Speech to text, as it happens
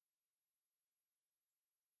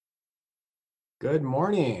Good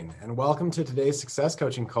morning and welcome to today's success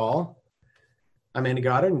coaching call. I'm Andy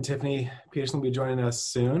Goddard and Tiffany Peterson will be joining us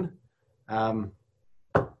soon. The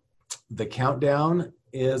countdown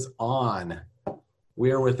is on. We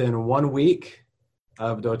are within 1 week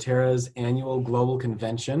of doTERRA's annual global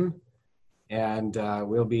convention, and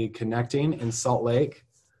we'll be connecting in Salt Lake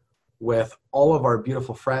with all of our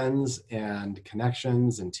beautiful friends and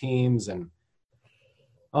connections and teams, and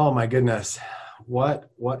oh my goodness, what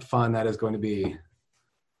fun that is going to be.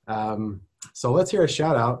 So let's hear a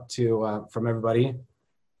shout out to from everybody,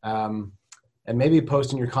 and maybe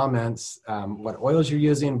post in your comments what oils you're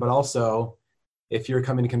using, but also if you're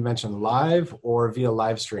coming to convention live or via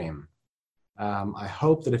live stream. I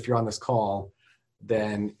hope that if you're on this call,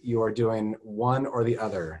 then you are doing one or the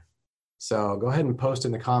other. So go ahead and post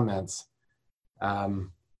in the comments.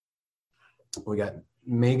 We got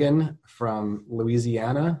Megan from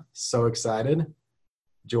Louisiana, so excited.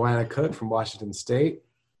 Joanna Cook from Washington State,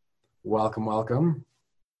 welcome.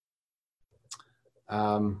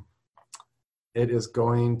 It is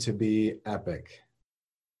going to be epic.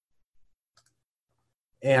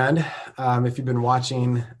 And if you've been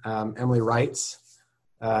watching Emily Wright's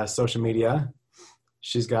social media,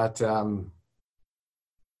 she's got some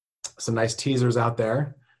nice teasers out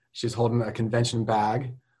there. She's holding a convention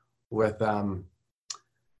bag with the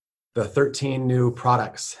 13 new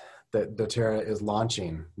products that doTERRA is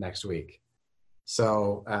launching next week.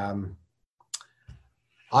 So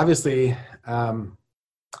obviously,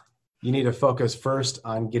 you need to focus first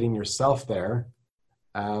on getting yourself there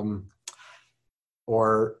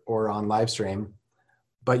or on live stream.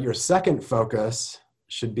 But your second focus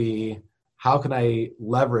should be, how can I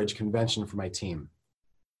leverage convention for my team?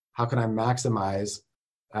 How can I maximize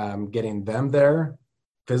getting them there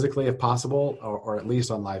physically if possible, or at least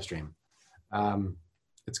on live stream?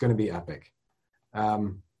 It's going to be epic.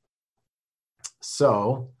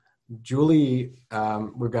 So Julie,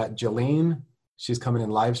 we've got Jolene. She's coming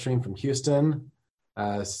in live stream from Houston.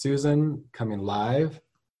 Susan coming live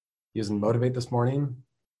using Motivate this morning.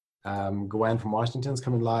 Gwen from Washington is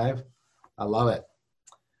coming live. I love it.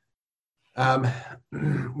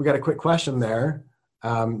 We got a quick question there.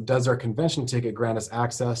 Does our convention ticket grant us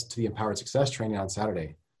access to the Empowered Success training on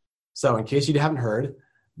Saturday? So in case you haven't heard,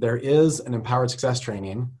 there is an Empowered Success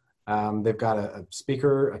training. They've got a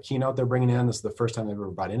speaker, a keynote they're bringing in. This is the first time they've ever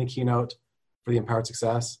brought in a keynote for the Empowered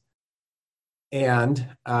Success. And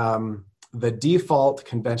the default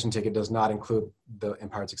convention ticket does not include the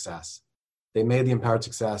Empowered Success. They made the Empowered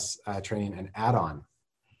Success training an add-on,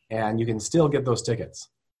 and you can still get those tickets.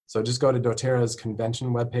 So just go to doTERRA's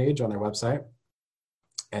convention webpage on their website,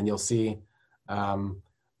 and you'll see the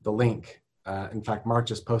link. In fact, Mark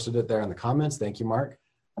just posted it there in the comments. Thank you, Mark.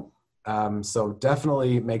 So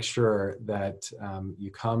definitely make sure that you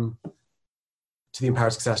come to the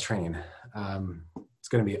Empowered Success training. It's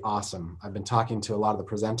going to be awesome. I've been talking to a lot of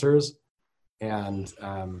the presenters, and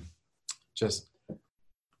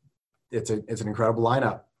it's an incredible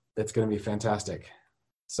lineup. It's going to be fantastic.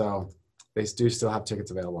 So they do still have tickets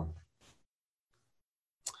available.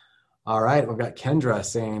 All right, we've got Kendra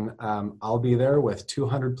saying, I'll be there with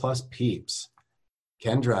 200 plus peeps.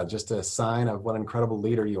 Kendra, just a sign of what an incredible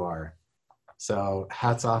leader you are. So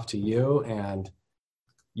hats off to you, and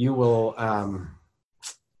you will,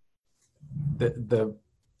 the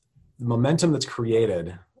momentum that's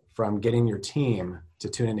created from getting your team to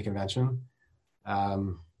tune into convention,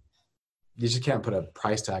 you just can't put a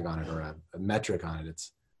price tag on it or a metric on it.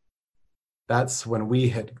 That's when we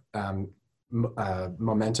hit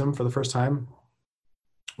momentum for the first time,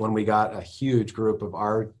 when we got a huge group of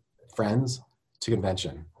our friends to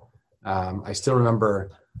convention. I still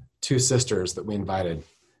remember 2 sisters that we invited,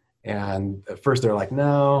 and at first they're like,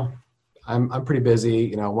 no, I'm pretty busy.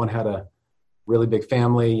 You know, one had a really big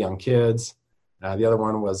family, young kids. The other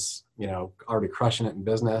one was, already crushing it in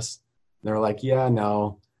business. And they were like, yeah,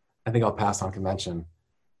 no, I think I'll pass on convention.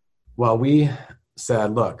 Well, we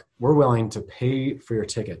said, look, we're willing to pay for your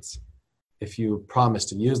tickets if you promise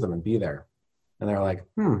to use them and be there. And they're like,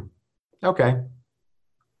 okay.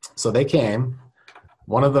 So they came.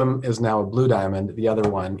 One of them is now a blue diamond. The other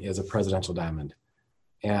one is a presidential diamond.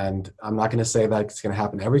 And I'm not going to say that it's going to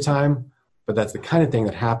happen every time, but that's the kind of thing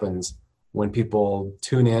that happens when people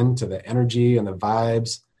tune in to the energy and the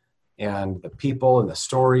vibes and the people and the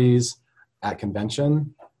stories at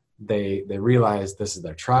convention. They realize this is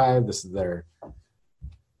their tribe, this is their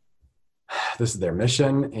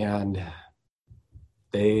mission, and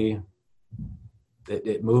it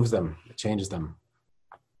moves them, it changes them.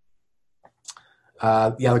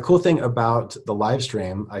 The cool thing about the live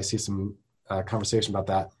stream, I see some conversation about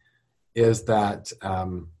that, is that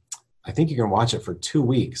I think you can watch it for 2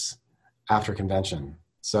 weeks after convention.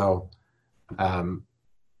 So I'm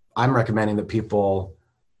recommending that people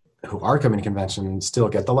who are coming to convention still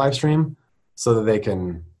get the live stream so that they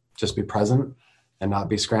can just be present and not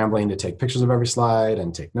be scrambling to take pictures of every slide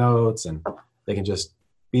and take notes, and they can just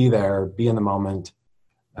be there, be in the moment,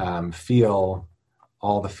 feel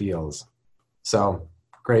all the feels. So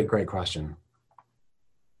great question.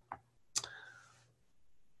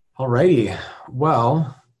 Alrighty.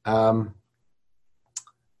 Well,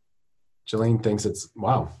 Jillian thinks it's,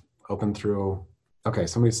 wow, open through, okay,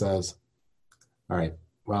 somebody says, all right,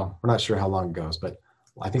 well, we're not sure how long it goes, but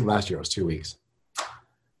I think last year it was 2 weeks.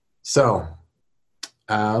 So,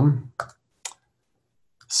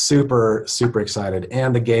 super excited.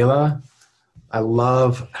 And the gala, I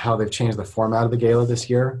love how they've changed the format of the gala this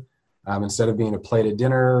year. Instead of being a plated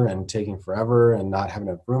dinner and taking forever and not having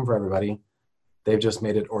enough room for everybody, they've just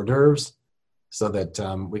made it hors d'oeuvres so that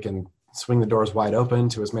we can swing the doors wide open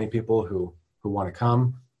to as many people who want to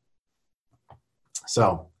come.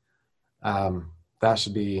 So that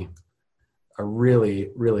should be a really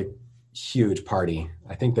huge party.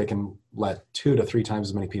 I think they can let 2 to 3 times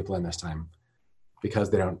as many people in this time because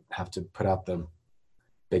they don't have to put out the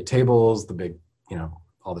big tables, the big,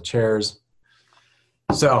 all the chairs.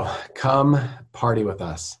 So come party with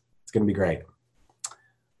us. It's going to be great.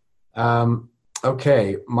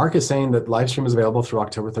 Okay, Mark is saying that live stream is available through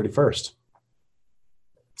October 31st.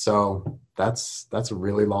 So that's a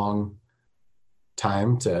really long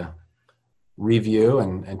time to review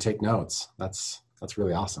and take notes. That's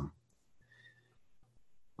really awesome.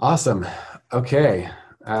 Awesome. Okay.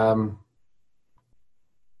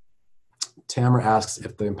 Tamara asks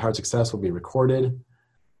if the Empowered Success will be recorded.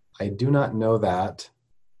 I do not know that.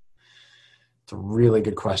 It's a really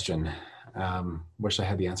good question. Wish I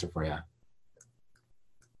had the answer for you.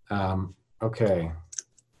 Okay.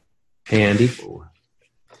 Hey, Andy.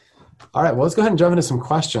 All right, well, let's go ahead and jump into some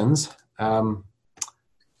questions.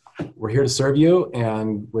 We're here to serve you,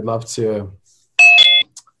 and we'd love to.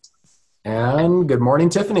 And good morning,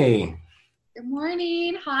 Tiffany. Good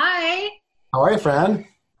morning. Hi. How are you, friend?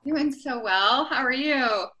 Doing so well. How are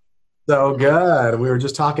you? So good. We were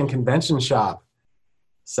just talking convention shop.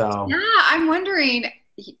 So yeah, I'm wondering,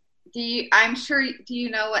 do you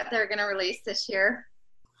know what they're going to release this year?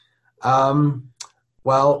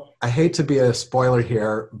 Well, I hate to be a spoiler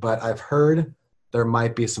here, but I've heard there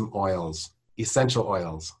might be some oils, essential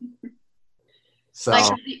oils. So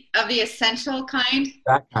like of the essential kind?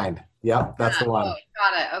 That kind. Yep, that's the one. Oh,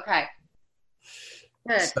 got it. Okay.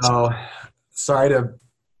 Good. So sorry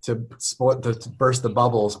to burst the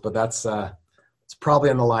bubbles, but that's it's probably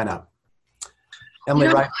in the lineup. Emily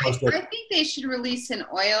Wright posted. I think they should release an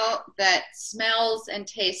oil that smells and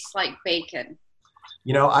tastes like bacon.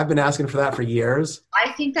 I've been asking for that for years.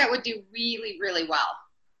 I think that would do really, really well.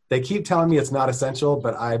 They keep telling me it's not essential,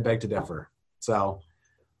 but I beg to differ. So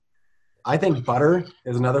I think butter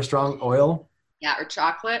is another strong oil. Yeah, or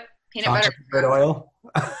chocolate. Peanut butter oil.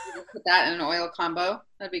 Put that in an oil combo.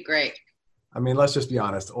 That'd be great. I mean, let's just be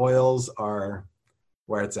honest. Oils are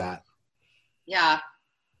where it's at. Yeah.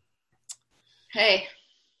 Hey.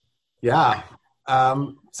 Yeah.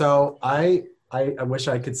 So I wish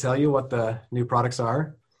I could tell you what the new products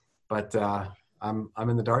are, but I'm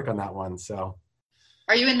in the dark on that one. So.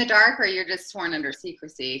 Are you in the dark, or you're just sworn under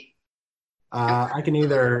secrecy? I can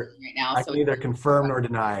either confirm nor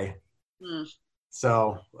deny.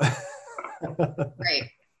 So. Great.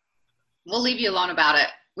 We'll leave you alone about it.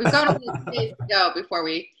 We've got a few days to go before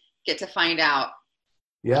we get to find out.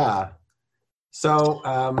 Yeah. So,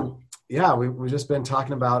 we've just been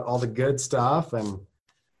talking about all the good stuff and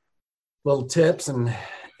little tips and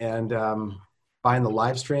buying the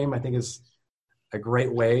live stream, I think, is a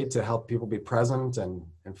great way to help people be present and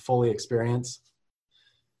fully experience.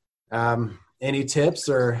 Any tips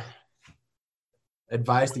or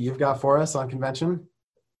advice that you've got for us on convention?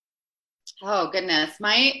 Oh, goodness.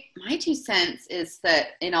 My 2 cents is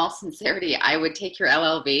that, in all sincerity, I would take your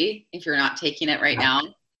LLV if you're not taking it right now.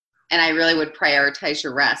 And I really would prioritize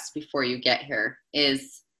your rest before you get here.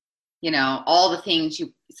 All the things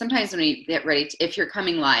sometimes when we get ready, if you're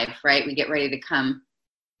coming live, right, we get ready to come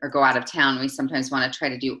or go out of town, we sometimes want to try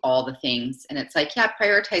to do all the things. And it's like, yeah,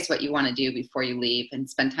 prioritize what you want to do before you leave and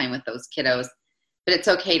spend time with those kiddos. But it's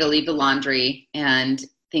okay to leave the laundry, and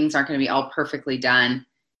things aren't going to be all perfectly done.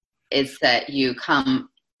 It's that you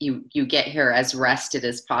get here as rested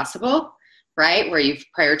as possible, right? Where you've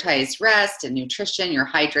prioritized rest and nutrition, you're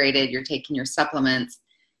hydrated, you're taking your supplements,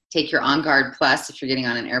 take your On Guard Plus if you're getting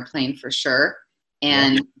on an airplane for sure.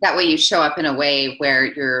 And that way you show up in a way where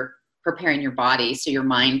you're preparing your body so your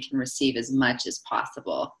mind can receive as much as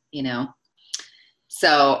possible.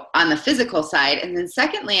 So on the physical side, and then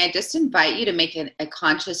secondly, I just invite you to make a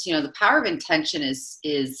conscious, the power of intention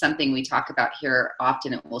is something we talk about here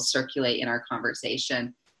often. It will circulate in our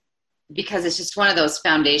conversation because it's just one of those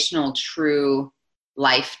foundational, true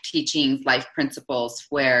life teachings, life principles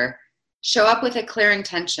where show up with a clear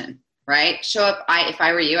intention, right? Show up. If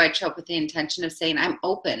I were you, I'd show up with the intention of saying, I'm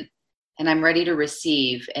open and I'm ready to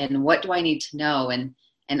receive. And what do I need to know? And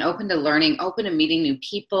open to learning, open to meeting new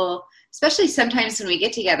people, especially sometimes when we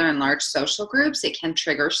get together in large social groups, it can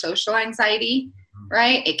trigger social anxiety,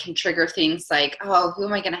 right? It can trigger things like, oh, who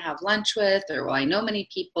am I going to have lunch with? Or, well, I know many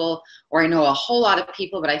people, or I know a whole lot of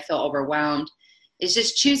people, but I feel overwhelmed. It's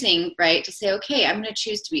just choosing, right, to say, okay, I'm going to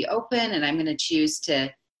choose to be open, and I'm going to choose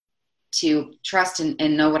to trust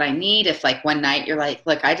and know what I need. If like one night you're like,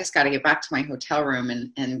 look, I just got to get back to my hotel room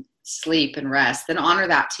and sleep and rest, then honor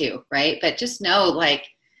that too, right? But just know, like,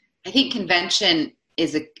 I think convention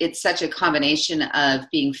it's such a combination of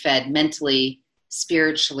being fed mentally,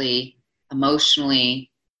 spiritually,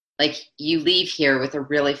 emotionally. Like, you leave here with a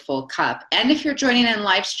really full cup. And if you're joining in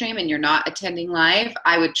live stream and you're not attending live,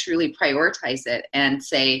 I would truly prioritize it and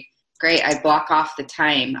say, great, I'd block off the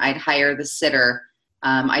time. I'd hire the sitter.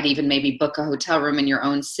 I'd even maybe book a hotel room in your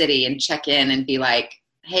own city and check in and be like,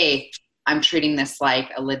 hey, I'm treating this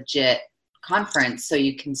like a legit conference, so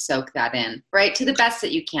you can soak that in, right? To the best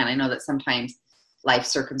that you can. I know that sometimes life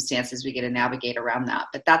circumstances, we get to navigate around that,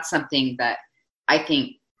 but that's something that I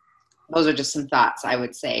think, those are just some thoughts I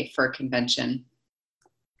would say for a convention.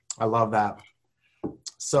 I love that.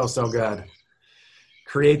 So good.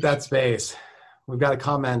 Create that space. We've got a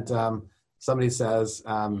comment. Somebody says,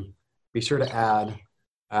 be sure to add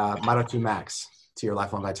Mito 2 Max to your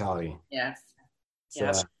Lifelong Vitality. Yes.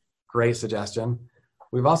 It's a great suggestion.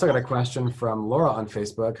 We've also got a question from Laura on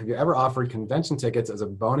Facebook. Have you ever offered convention tickets as a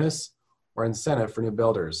bonus or incentive for new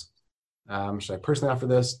builders? Should I personally offer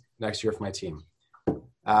this next year for my team?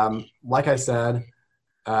 Like I said,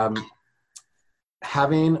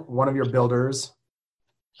 having one of your builders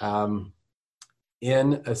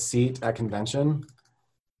in a seat at convention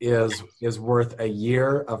is worth a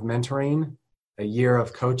year of mentoring, a year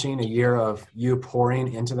of coaching, a year of you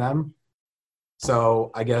pouring into them. So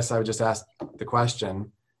I guess I would just ask the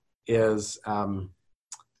question, is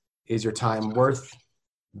your time worth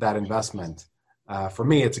that investment? For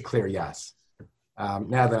me, it's a clear yes.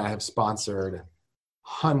 Now that I have sponsored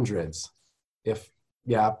hundreds,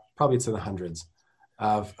 probably it's in the hundreds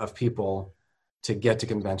of people to get to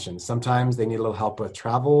conventions. Sometimes they need a little help with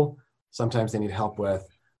travel. Sometimes they need help with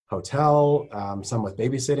hotel, some with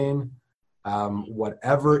babysitting,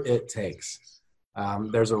 whatever it takes.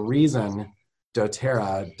 There's a reason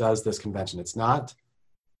doTERRA does this convention. It's not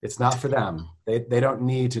for them. They don't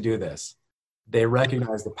need to do this. They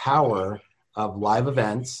recognize the power of live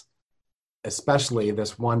events, especially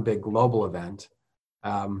this one big global event.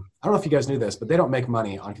 I don't know if you guys knew this, but they don't make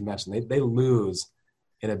money on convention. They lose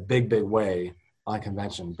in a big way on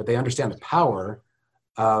convention, but they understand the power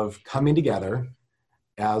of coming together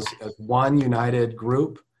as one united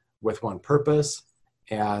group with one purpose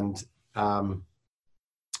and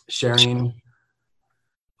sharing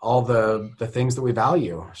all the things that we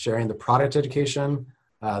value, sharing the product education,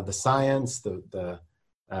 the science, the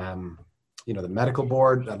medical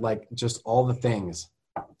board, like just all the things.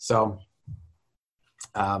 So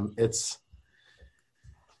it's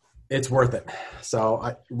worth it.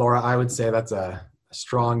 So Laura, I would say that's a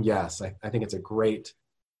strong yes. I think it's a great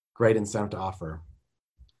incentive to offer.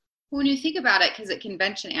 When you think about it, because at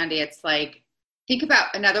convention, Andy, it's like, think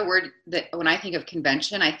about another word that when I think of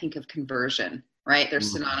convention, I think of conversion, right? They're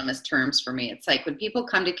synonymous terms for me. It's like when people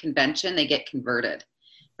come to convention, they get converted,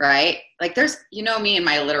 right? Like there's, me and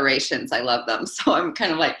my alliterations, I love them. So I'm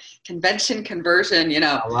kind of like convention, conversion,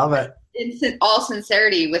 I love it. In all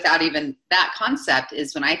sincerity, without even that concept,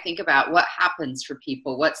 is when I think about what happens for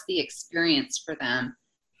people, what's the experience for them,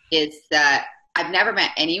 is that I've never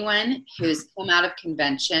met anyone who's come out of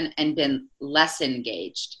convention and been less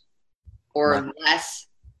engaged or less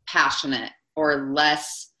passionate or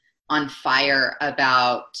less on fire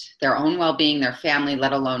about their own well-being, their family,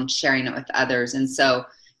 let alone sharing it with others. And so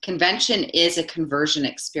convention is a conversion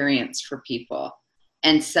experience for people.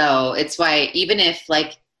 And so it's why even if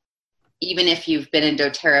you've been in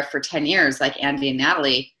doTERRA for 10 years, like Andy and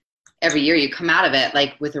Natalie, every year you come out of it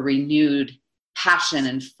like with a renewed passion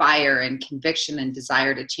and fire and conviction and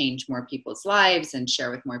desire to change more people's lives and share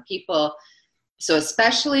with more people. So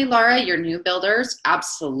especially, Laura, your new builders,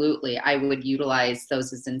 absolutely, I would utilize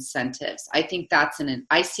those as incentives. I think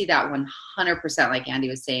I see that 100%, like Andy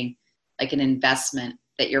was saying, like an investment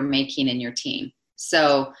that you're making in your team.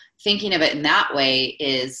 So thinking of it in that way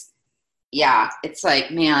is, yeah, it's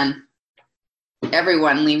like, man,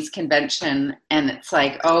 everyone leaves convention and it's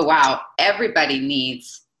like, oh wow, everybody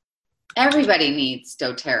needs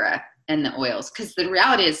doTERRA and the oils, because the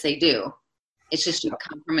reality is they do. It's just you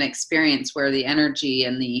come from an experience where the energy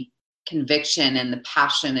and the conviction and the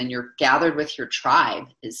passion and you're gathered with your tribe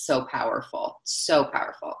is so powerful. So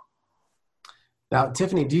powerful. Now,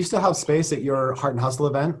 Tiffany, do you still have space at your Heart and Hustle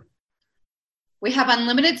event? We have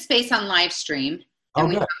unlimited space on live stream. And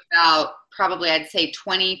we have about probably, I'd say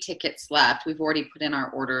 20 tickets left. We've already put in our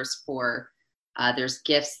orders for, there's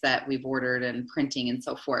gifts that we've ordered and printing and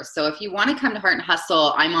so forth. So if you want to come to Heart and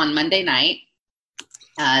Hustle, I'm on Monday night,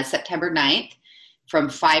 September 9th. From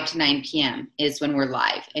 5 to 9 p.m. is when we're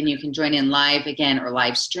live. And you can join in live again or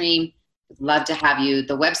live stream. Love to have you.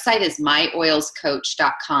 The website is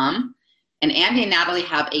myoilscoach.com. And Andy and Natalie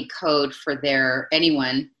have a code for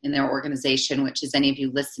anyone in their organization, which is any of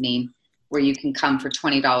you listening, where you can come for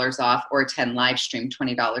 $20 off or attend live stream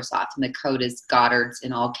 $20 off. And the code is Goddard's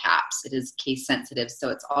in all caps. It is case sensitive,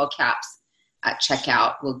 so it's all caps at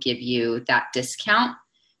checkout. Will give you that discount.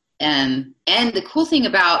 And the cool thing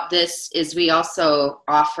about this is we also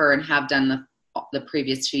offer and have done the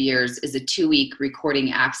previous few years is a 2-week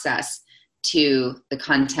recording access to the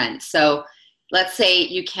content. So let's say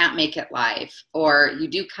you can't make it live, or you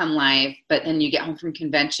do come live, but then you get home from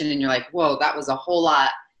convention and you're like, whoa, that was a whole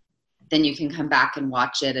lot. Then you can come back and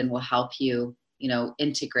watch it, and we'll help you,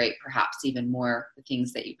 integrate perhaps even more the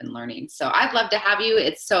things that you've been learning. So I'd love to have you.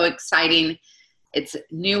 It's so exciting. It's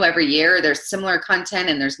new every year. There's similar content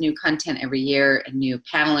and there's new content every year, and new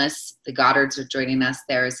panelists. The Goddards are joining us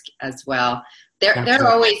there as well. They're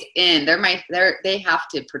always in. They have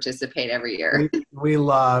to participate every year. We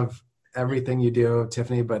love everything you do,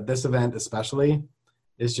 Tiffany, but this event especially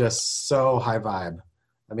is just so high vibe.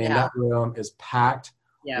 I mean, that room is packed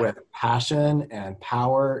with passion and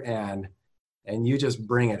power, and you just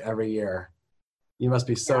bring it every year. You must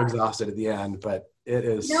be so exhausted at the end, but it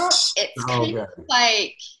is it's so good.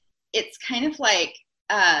 It's kind of like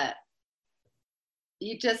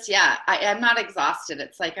you just, I'm not exhausted.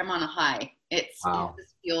 It's like I'm on a high. It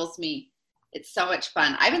just fuels me. It's so much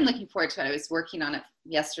fun. I've been looking forward to it. I was working on it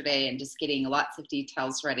yesterday and just getting lots of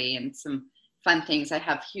details ready and some fun things. I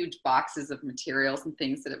have huge boxes of materials and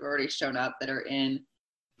things that have already shown up that are in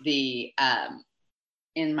the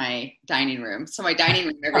in my dining room. So my dining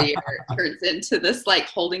room every year turns into this like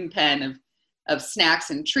holding pen of snacks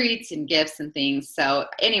and treats and gifts and things. So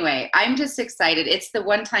anyway, I'm just excited. It's the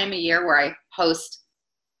one time a year where I host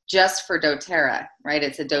just for doTERRA, right?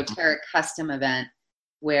 It's a doTERRA custom event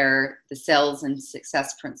where the sales and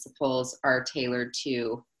success principles are tailored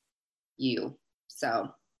to you. So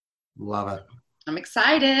love it. I'm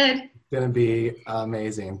excited. It's going to be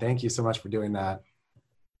amazing. Thank you so much for doing that.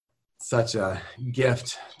 Such a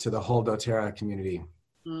gift to the whole doTERRA community.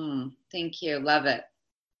 Thank you. Love it.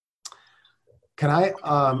 Can I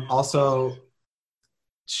also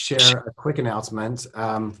share a quick announcement?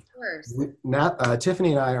 Of course.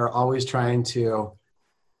 Tiffany and I are always trying to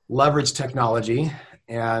leverage technology,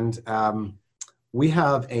 and we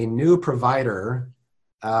have a new provider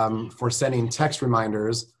for sending text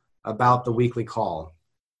reminders about the weekly call.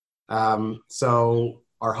 So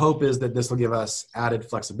our hope is that this will give us added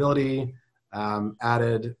flexibility,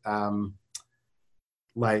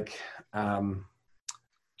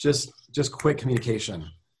 just quick communication.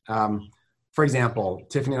 For example,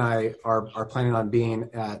 Tiffany and I are planning on being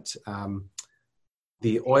at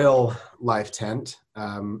the Oil Life tent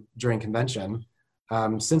during convention.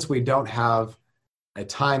 Since we don't have a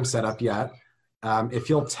time set up yet, if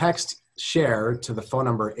you'll text share to the phone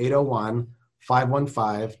number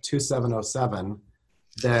 801-515-2707,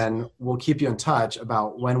 then we'll keep you in touch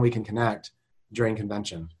about when we can connect during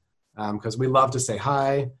convention. Because we love to say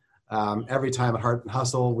hi. Every time at Heart and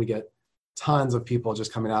Hustle, we get tons of people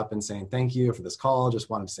just coming up and saying, thank you for this call. Just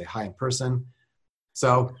wanted to say hi in person.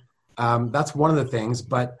 So that's one of the things,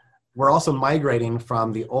 but we're also migrating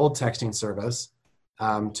from the old texting service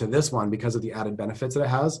to this one because of the added benefits that it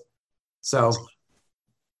has. So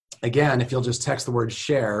again, if you'll just text the word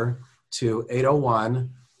share to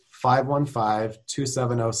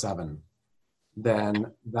 801-515-2707,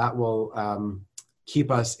 then that will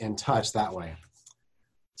keep us in touch that way.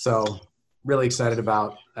 So really excited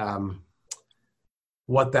about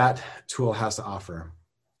what that tool has to offer.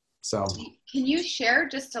 So can you share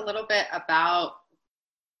just a little bit about,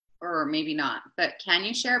 or maybe not, but can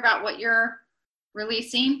you share about what you're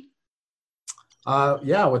releasing?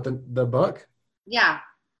 Yeah, with the book. Yeah.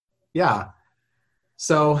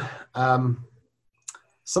 So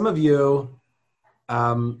some of you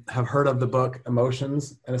have heard of the book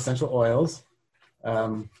Emotions and Essential Oils.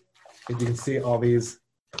 If you can see all these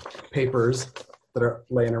papers that are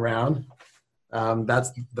laying around,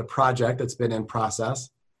 that's the project that's been in process.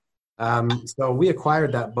 So we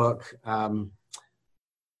acquired that book about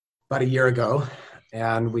a year ago,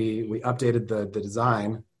 and we updated the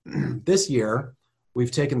design. This year,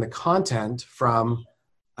 we've taken the content from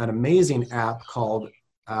an amazing app called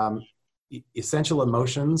Essential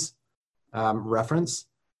Emotions Reference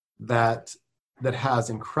that has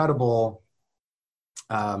incredible,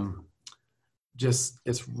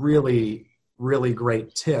 it's really, really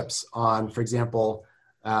great tips on, for example,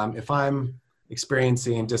 if I'm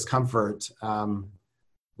experiencing discomfort,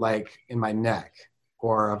 like in my neck,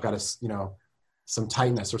 or I've got some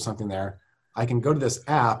tightness or something there, I can go to this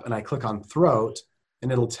app and I click on throat,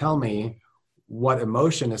 and it'll tell me what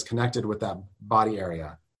emotion is connected with that body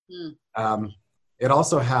area. It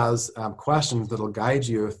also has questions that'll guide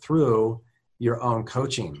you through your own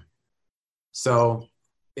coaching. So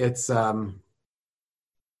it's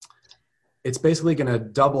basically going to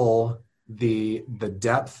double the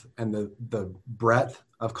depth and the breadth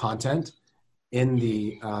of content in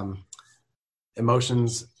the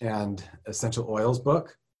Emotions and Essential Oils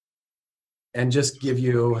book, and just give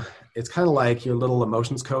you, it's kind of like your little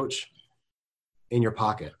emotions coach in your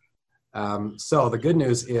pocket. So the good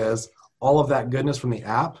news is all of that goodness from the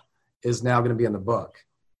app is now going to be in the book,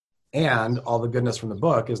 and all the goodness from the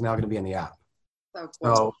book is now going to be in the app. So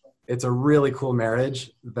cool. So it's a really cool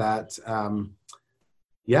marriage that,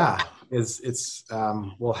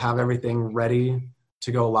 we'll have everything ready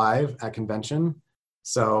to go live at convention.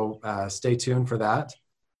 So stay tuned for that.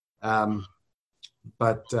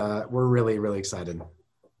 But we're really, really excited.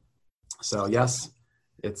 So yes,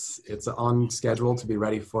 it's on schedule to be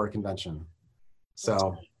ready for a convention.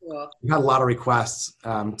 So we've had a lot of requests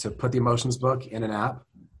to put the emotions book in an app.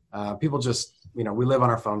 People just, we live on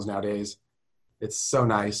our phones nowadays. It's so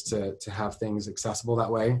nice to have things accessible that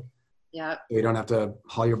way. Yeah. You don't have to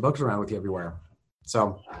haul your books around with you everywhere.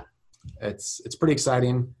 So it's pretty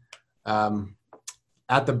exciting.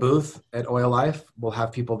 At the booth at Oil Life, we'll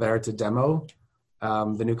have people there to demo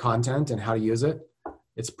the new content and how to use it.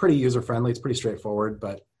 It's pretty user-friendly. It's pretty straightforward,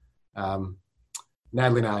 but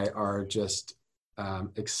Natalie and I are just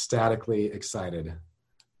ecstatically excited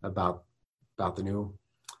about the new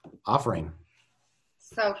offering.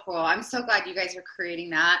 So cool. I'm so glad you guys are creating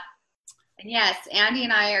that. And yes, Andy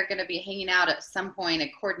and I are going to be hanging out at some point,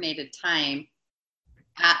 a coordinated time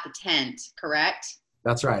at the tent, correct?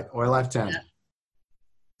 That's right. Oil Life tent. Yep.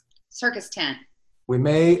 Circus tent. We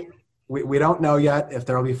don't know yet if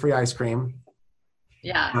there will be free ice cream.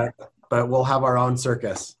 Yeah. But we'll have our own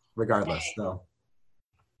circus regardless. Okay. So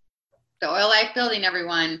the Oil Life building,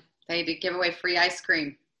 everyone, they give away free ice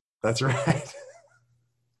cream. That's right.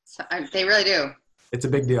 So, they really do. It's a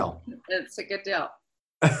big deal. It's a good deal.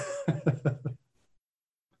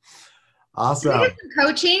 Awesome. Can we get some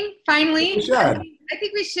coaching finally? We should. I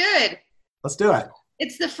think we should. Let's do it.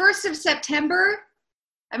 It's the 1st of September.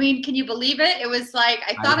 I mean, can you believe it? It was like,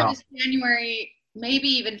 I thought it was January, maybe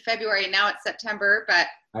even February, and now it's September, but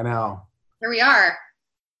I know. Here we are.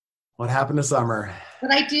 What happened to summer?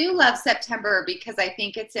 But I do love September because I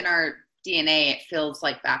think it's in our DNA. It feels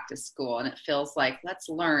like back to school, and it feels like, let's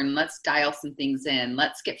learn, let's dial some things in,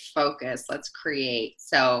 let's get focused, let's create.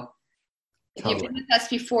 So if you've been with us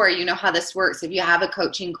before, you know how this works. If you have a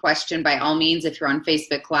coaching question, by all means, if you're on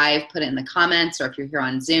Facebook Live, put it in the comments, or if you're here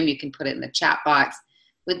on Zoom, you can put it in the chat box.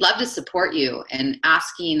 We'd love to support you in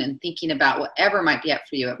asking and thinking about whatever might be up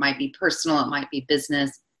for you. It might be personal, it might be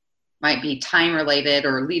business, might be time related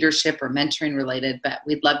or leadership or mentoring related, but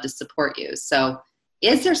we'd love to support you. So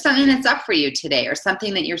is there something that's up for you today, or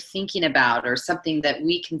something that you're thinking about, or something that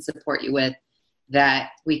we can support you with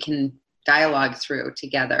that we can dialogue through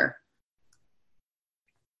together?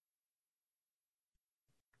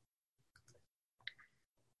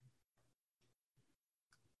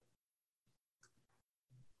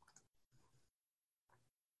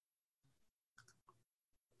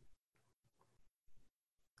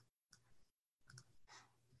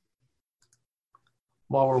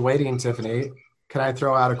 While we're waiting, Tiffany, can I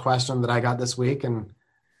throw out a question that I got this week? And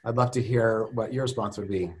I'd love to hear what your response would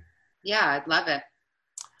be. Yeah, I'd love it.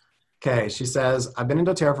 Okay, she says, I've been in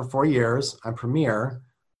doTERRA for 4 years. I'm premier.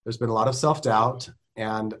 There's been a lot of self-doubt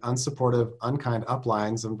and unsupportive, unkind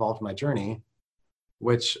uplines involved in my journey,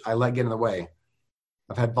 which I let get in the way.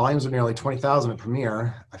 I've had volumes of nearly 20,000 at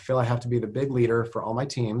Premier. I feel I have to be the big leader for all my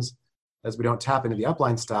teams, as we don't tap into the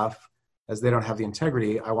upline stuff, as they don't have the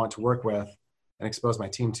integrity I want to work with and expose my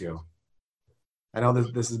team to. I know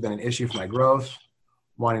that this has been an issue for my growth,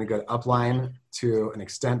 wanting to go to upline to an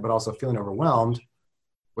extent, but also feeling overwhelmed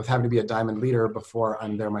with having to be a diamond leader before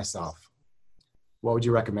I'm there myself. What would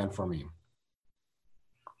you recommend for me?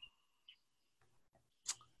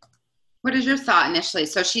 What is your thought initially?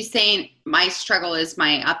 So she's saying my struggle is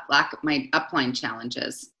my upline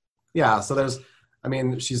challenges. Yeah. So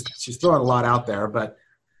she's throwing a lot out there, but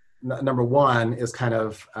number one is kind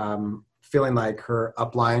of feeling like her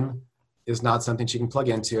upline is not something she can plug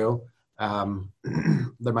into.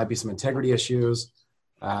 There might be some integrity issues,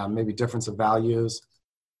 maybe difference of values.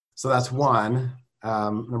 So that's one.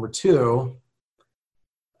 Number two,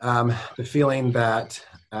 the feeling that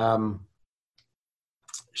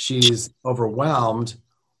she's overwhelmed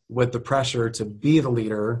with the pressure to be the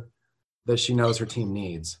leader that she knows her team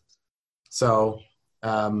needs. So,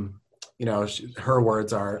 her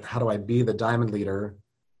words are, how do I be the diamond leader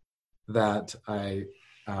that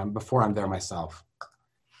before I'm there myself?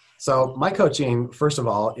 So my coaching, first of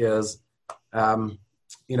all, is,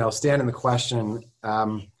 stand in the question,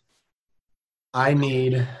 I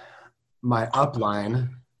need my upline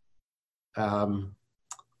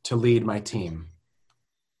to lead my team.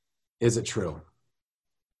 Is it true?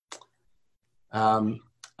 And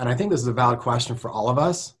I think this is a valid question for all of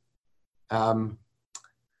us.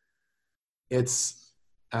 It's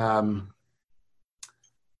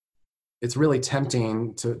really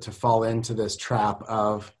tempting to fall into this trap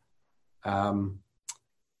of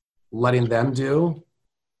letting them do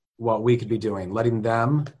what we could be doing, letting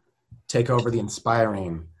them take over the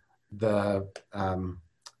inspiring, the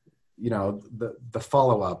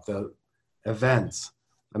follow-up, the events.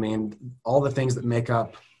 I mean, all the things that make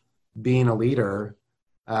up being a leader,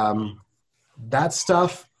 that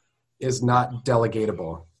stuff is not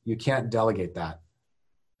delegatable. You can't delegate that.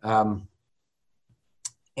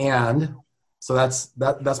 And so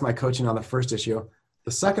that's my coaching on the first issue.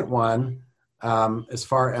 The second one, as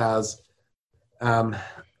far as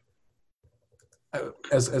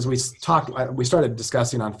we talked, we started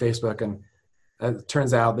discussing on Facebook, and it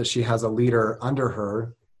turns out that she has a leader under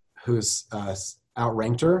her who's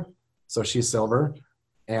outranked her. So she's silver.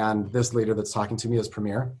 And this leader that's talking to me is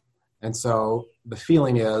premier. And so the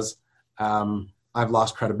feeling is, I've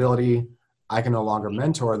lost credibility. I can no longer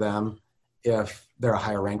mentor them if they're a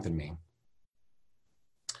higher rank than me.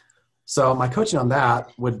 So my coaching on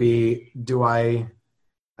that would be, do I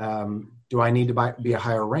need to be a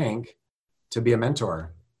higher rank to be a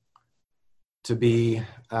mentor, to be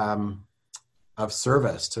of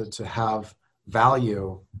service, to have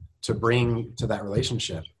value to bring to that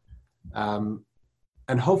relationship?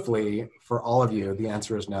 And hopefully for all of you, the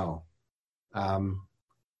answer is no.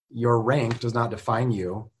 Your rank does not define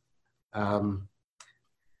you. And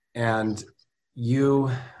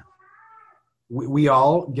we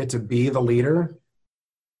all get to be the leader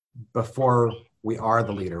before we are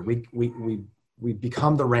the leader. We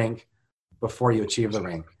become the rank before you achieve the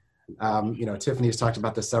rank. Tiffany's talked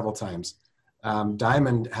about this several times.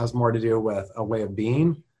 Diamond has more to do with a way of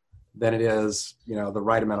being than it is, the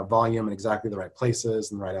right amount of volume and exactly the right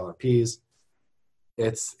places and the right LRPs.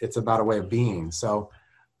 It's about a way of being. So,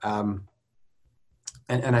 and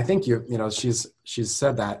I think she's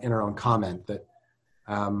said that in her own comment that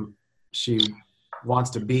she wants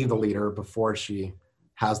to be the leader before she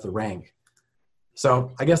has the rank.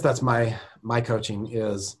 So I guess that's my coaching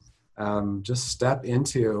is just step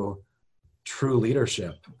into true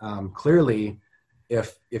leadership. Clearly,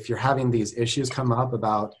 if you're having these issues come up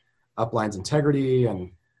about upline's integrity,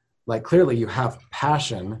 and clearly you have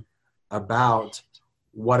passion about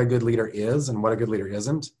what a good leader is and what a good leader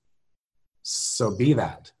isn't. So be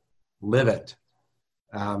that, live it.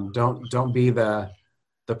 Don't be the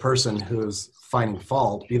person who's finding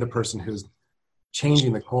fault. Be the person who's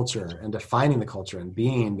changing the culture and defining the culture and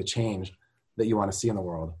being the change that you want to see in the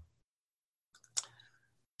world.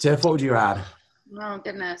 Tiff, what would you add? Oh,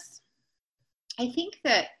 goodness. I think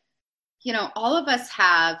that, all of us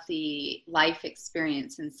have the life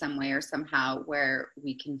experience in some way or somehow where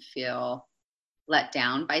we can feel let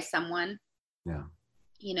down by someone. Yeah.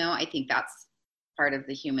 I think that's part of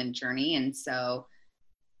the human journey. And so,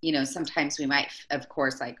 sometimes we might, of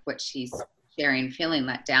course, like what she's sharing, feeling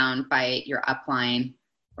let down by your upline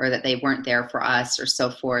or that they weren't there for us or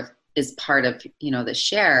so forth is part of, the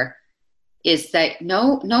share is that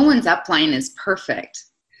no one's upline is perfect.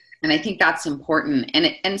 And I think that's important.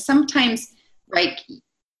 And sometimes,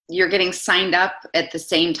 you're getting signed up at the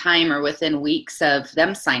same time or within weeks of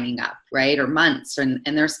them signing up, right? Or months, and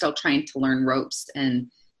they're still trying to learn ropes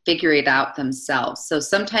and figure it out themselves. So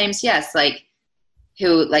sometimes, yes,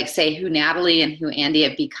 who Natalie and who Andy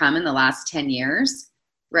have become in the last 10 years,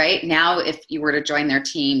 right? Now, if you were to join their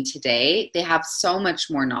team today, they have so much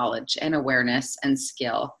more knowledge and awareness and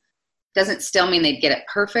skill. Doesn't still mean they'd get it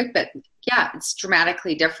perfect, but yeah, it's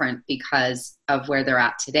dramatically different because of where they're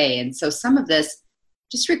at today. And so some of this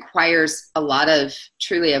just requires a lot of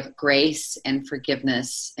truly of grace and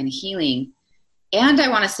forgiveness and healing. And I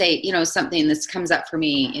want to say, you know, something that's comes up for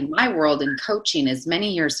me in my world in coaching is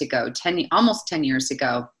many years ago, almost 10 years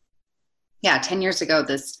ago. Yeah, 10 years ago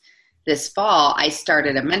this fall, I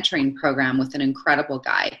started a mentoring program with an incredible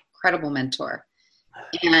guy, incredible mentor.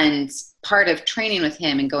 And part of training with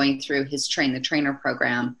him and going through his Train the Trainer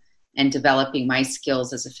program and developing my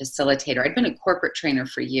skills as a facilitator. I'd been a corporate trainer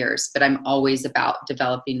for years, but I'm always about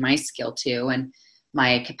developing my skill too and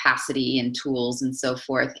my capacity and tools and so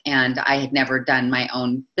forth. And I had never done my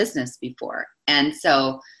own business before. And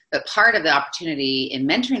so, but part of the opportunity in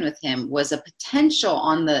mentoring with him was a potential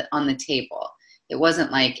on the table. It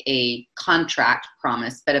wasn't like a contract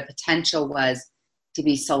promise, but a potential was to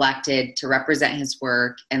be selected to represent his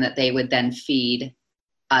work and that they would then feed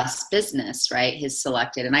us business, right? His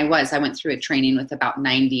selected. And I went through a training with about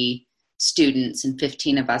 90 students and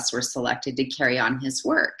 15 of us were selected to carry on his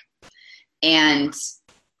work. And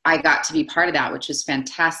I got to be part of that, which was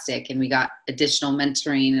fantastic. And we got additional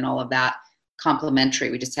mentoring and all of that complimentary.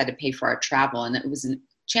 We just had to pay for our travel and it was a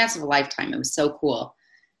chance of a lifetime. It was so cool.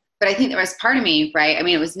 But I think there was part of me, right? I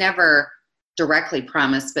mean, it was never directly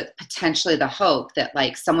promised, but potentially the hope that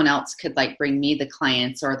like someone else could like bring me the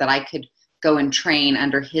clients or that I could go and train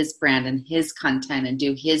under his brand and his content and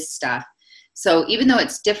do his stuff. So even though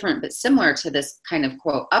it's different, but similar to this kind of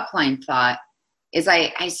quote upline thought is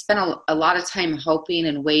I spent a lot of time hoping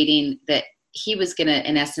and waiting that he was going to,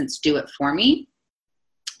 in essence, do it for me.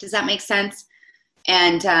 Does that make sense?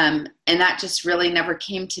 And that just really never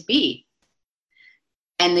came to be.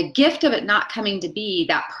 And the gift of it not coming to be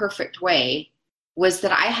that perfect way was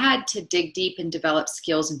that I had to dig deep and develop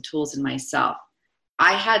skills and tools in myself.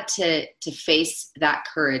 I had to face that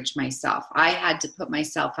courage myself. I had to put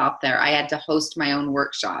myself out there. I had to host my own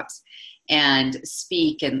workshops and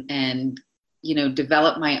speak and you know,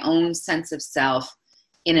 develop my own sense of self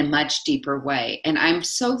in a much deeper way. And I'm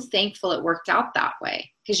so thankful it worked out that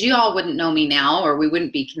way because you all wouldn't know me now or we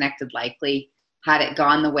wouldn't be connected likely had it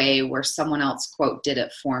gone the way where someone else, quote, did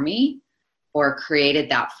it for me or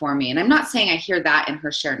created that for me. And I'm not saying I hear that in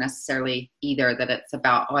her share necessarily either, that it's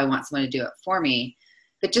about, oh, I want someone to do it for me.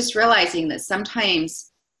 But just realizing that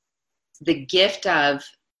sometimes the gift of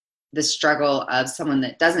the struggle of someone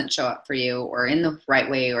that doesn't show up for you or in the right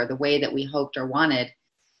way or the way that we hoped or wanted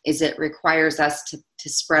is it requires us to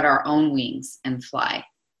spread our own wings and fly,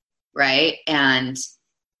 right? And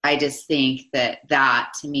I just think that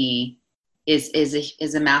to me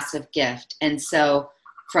is a massive gift. And so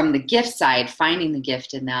from the gift side, finding the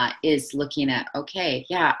gift in that is looking at, okay,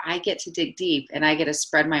 yeah, I get to dig deep and I get to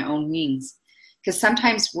spread my own wings. Because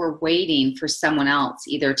sometimes we're waiting for someone else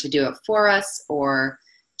either to do it for us or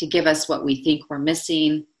to give us what we think we're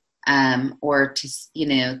missing, or to, you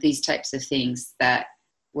know, these types of things that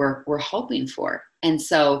we're hoping for. And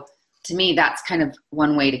so to me, that's kind of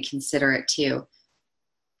one way to consider it too.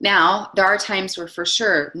 Now, there are times where for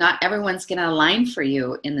sure, not everyone's going to align for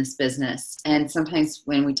you in this business. And sometimes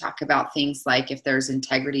when we talk about things like if there's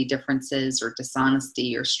integrity differences or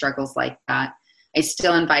dishonesty or struggles like that, I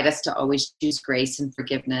still invite us to always choose grace and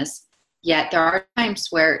forgiveness. Yet there are times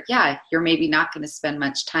where, yeah, you're maybe not going to spend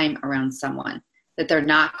much time around someone, that they're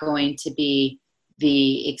not going to be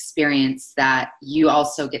the experience that you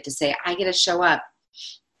also get to say, I get to show up.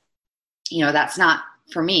 You know, that's not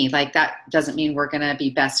for me. Like that doesn't mean we're going to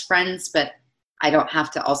be best friends, but I don't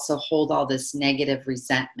have to also hold all this negative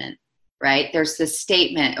resentment, right? There's this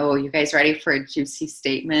statement. Oh, you guys ready for a juicy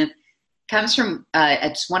statement? Comes from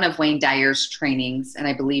it's one of Wayne Dyer's trainings, and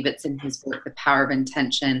I believe it's in his book, The Power of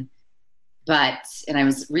Intention. And I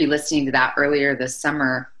was re-listening to that earlier this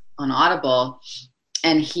summer on Audible,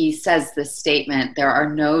 and he says this statement, there are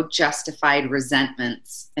no justified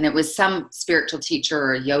resentments. And it was some spiritual teacher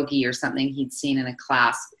or a yogi or something he'd seen in a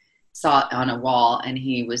class, saw it on a wall, and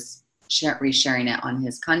he was resharing it on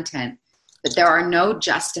his content. But there are no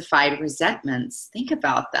justified resentments. Think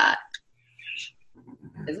about that.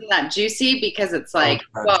 Isn't that juicy? Because it's like,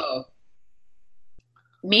 whoa.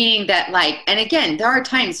 Meaning that like, and again, there are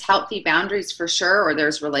times healthy boundaries for sure, or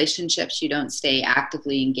there's relationships you don't stay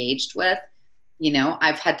actively engaged with. You know,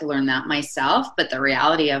 I've had to learn that myself, but the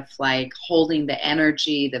reality of like holding the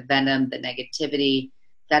energy, the venom, the negativity,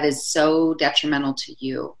 that is so detrimental to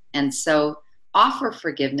you. And so offer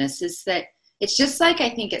forgiveness is that it's just like, I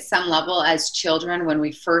think at some level as children, when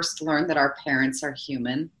we first learn that our parents are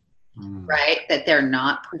human, right? That they're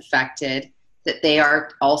not perfected, that they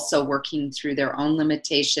are also working through their own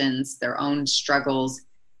limitations, their own struggles,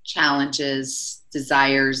 challenges,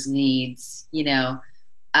 desires, needs,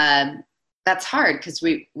 that's hard because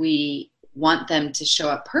we want them to show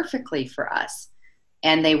up perfectly for us,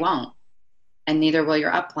 and they won't. And neither will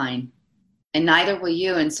your upline, and neither will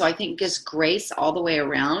you. And so I think just grace all the way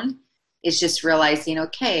around is just realizing,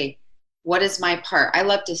 okay, what is my part? I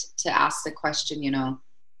love to ask the question,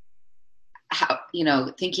 how,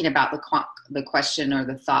 thinking about the question or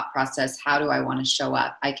the thought process, how do I want to show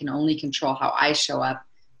up? I can only control how I show up.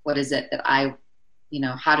 What is it that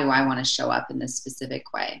how do I want to show up in this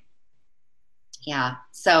specific way? Yeah.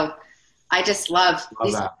 So I just love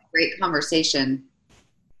this great conversation.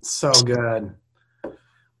 So good.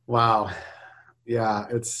 Wow. Yeah.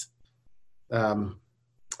 It's,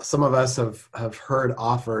 some of us have heard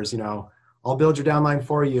offers, I'll build your downline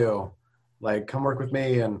for you. Like, come work with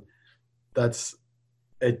me. And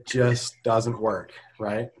it just doesn't work.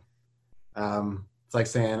 Right. It's like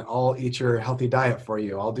saying, I'll eat your healthy diet for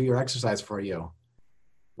you. I'll do your exercise for you.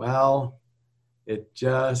 Well, it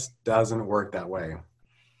just doesn't work that way.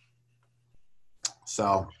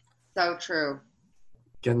 So true.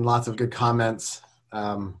 Getting lots of good comments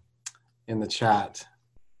in the chat.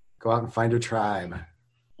 Go out and find your tribe.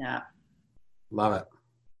 Yeah. Love it.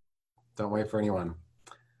 Don't wait for anyone.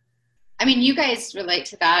 I mean, you guys relate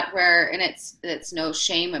to that and it's no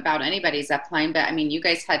shame about anybody's upline, but I mean, you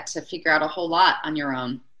guys had to figure out a whole lot on your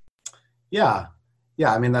own. Yeah.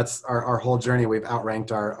 Yeah. I mean, that's our whole journey. We've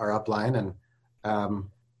outranked our upline, and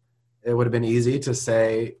it would have been easy to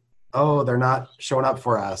say, oh, they're not showing up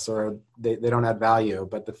for us, or they don't add value.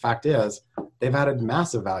 But the fact is they've added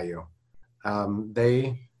massive value.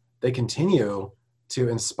 They continue to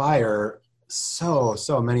inspire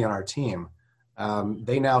so many on our team.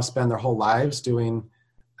 They now spend their whole lives doing,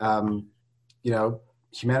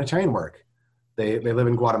 humanitarian work. They live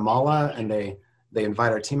in Guatemala, and they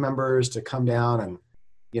invite our team members to come down and,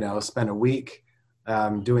 spend a week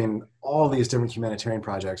doing all these different humanitarian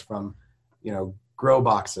projects, from, grow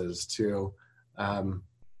boxes to,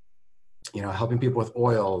 helping people with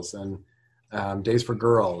oils and days for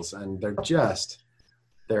girls. And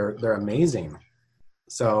they're amazing.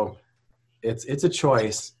 So it's a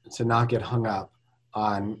choice to not get hung up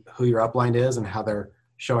on who your upline is and how they're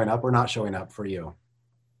showing up or not showing up for you.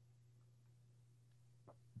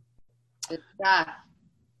 Good stuff.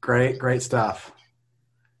 Great stuff.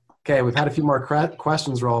 Okay, we've had a few more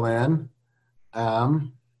questions roll in.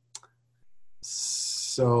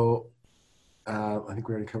 So I think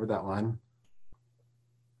we already covered that one.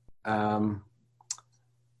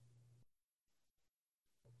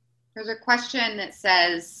 There's a question that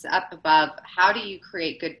says up above, how do you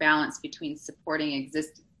create good balance between supporting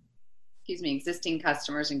existing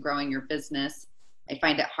customers and growing your business? I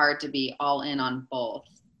find it hard to be all in on both.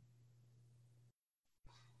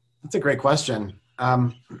 That's a great question.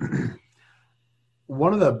 One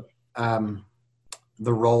of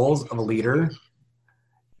the roles of a leader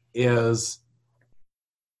is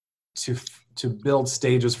to build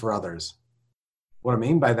stages for others. What I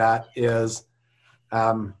mean by that is,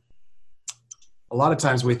 a lot of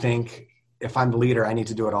times we think, if I'm the leader, I need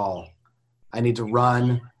to do it all. I need to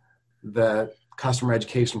run the customer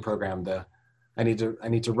education program. I need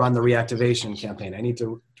to run the reactivation campaign. I need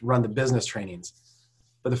to run the business trainings.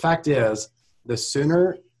 But the fact is, the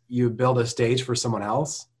sooner you build a stage for someone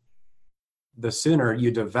else, the sooner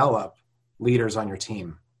you develop leaders on your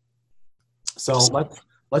team. So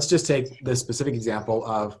let's just take this specific example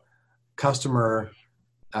of customer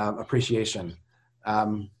appreciation.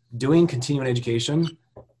 Doing continuing education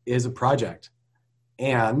is a project.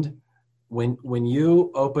 And when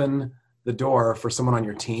you open the door for someone on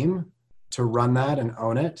your team to run that and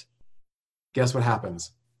own it, guess what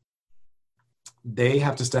happens? They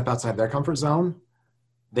have to step outside their comfort zone.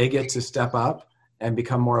 They get to step up and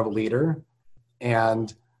become more of a leader.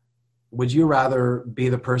 And would you rather be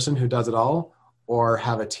the person who does it all, or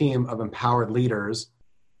have a team of empowered leaders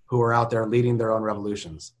who are out there leading their own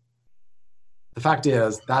revolutions? The fact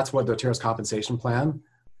is, that's what doTERRA's compensation plan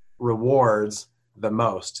rewards the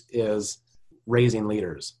most, is raising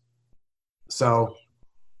leaders. So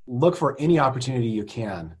look for any opportunity you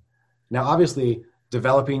can. Now, obviously,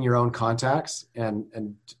 developing your own contacts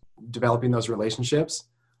and developing those relationships,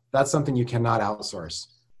 that's something you cannot outsource.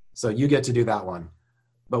 So you get to do that one.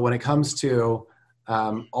 But when it comes to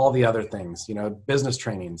all the other things, business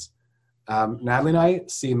trainings, Natalie and I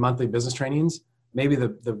see monthly business trainings. Maybe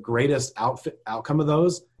the greatest outcome of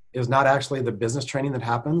those is not actually the business training that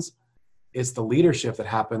happens. It's the leadership that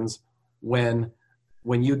happens when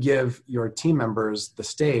you give your team members the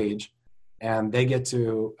stage and they get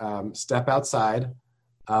to step outside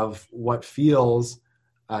of what feels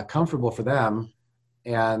comfortable for them,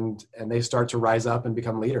 and they start to rise up and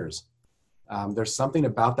become leaders. There's something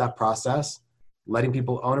about that process, letting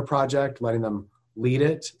people own a project, letting them lead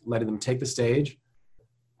it, letting them take the stage,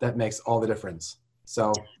 that makes all the difference.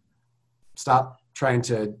 So stop trying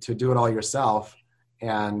to do it all yourself,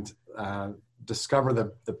 and discover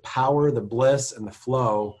the power, the bliss, and the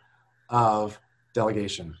flow of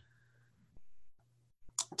delegation.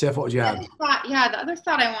 Tiff, what would you add? The other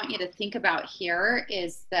thought I want you to think about here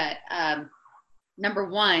is that number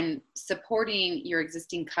one, supporting your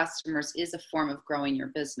existing customers is a form of growing your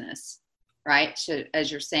business, right? So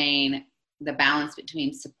as you're saying, the balance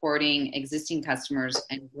between supporting existing customers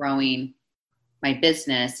and growing my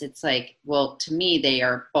business, it's like, well, to me, they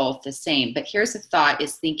are both the same. But here's a thought,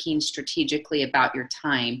 is thinking strategically about your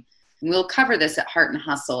time. And we'll cover this at Heart and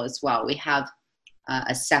Hustle as well. We have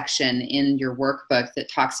a section in your workbook that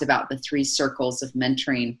talks about the 3 circles of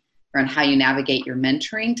mentoring, around how you navigate your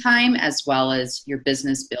mentoring time, as well as your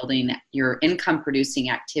business building, your income producing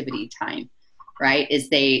activity time, right? Is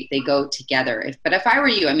they go together. But if I were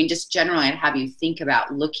you, I mean, just generally, I'd have you think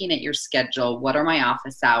about looking at your schedule. What are my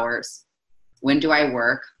office hours? When do I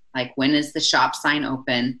work? Like, when is the shop sign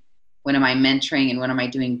open? When am I mentoring, and when am I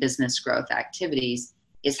doing business growth activities?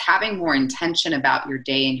 Is having more intention about your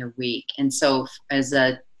day and your week. And so as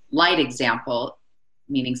a light example,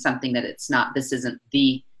 meaning something that it's not, this isn't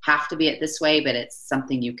the have to be it this way, but it's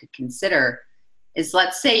something you could consider, is,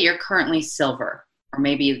 let's say you're currently silver, or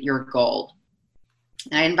maybe you're gold.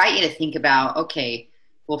 And I invite you to think about, okay,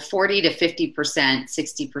 well, 40 to 50%,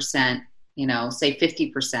 60%, say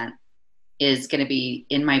 50% is going to be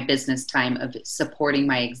in my business time of supporting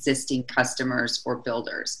my existing customers or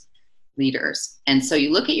builders, leaders. And so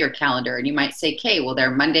you look at your calendar and you might say, okay, well, they're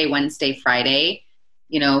Monday, Wednesday, Friday,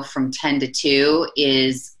 from 10 to 2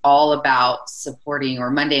 is all about supporting,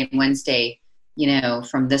 or Monday and Wednesday,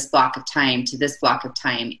 from this block of time to this block of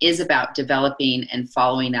time is about developing and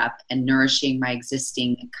following up and nourishing my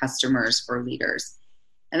existing customers or leaders.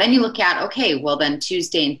 And then you look at, okay, well, then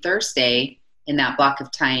Tuesday and Thursday in that block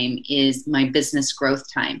of time is my business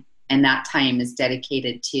growth time. And that time is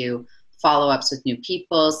dedicated to follow-ups with new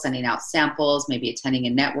people, sending out samples, maybe attending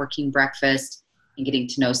a networking breakfast and getting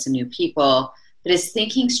to know some new people. But it's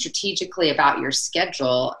thinking strategically about your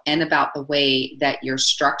schedule and about the way that you're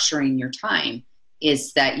structuring your time,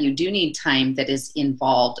 is that you do need time that is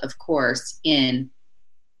involved, of course, in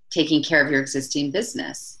taking care of your existing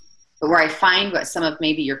business. But where I find what some of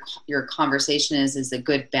maybe your conversation is a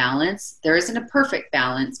good balance. There isn't a perfect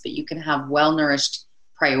balance, but you can have well-nourished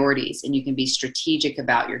priorities, and you can be strategic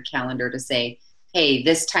about your calendar to say, hey,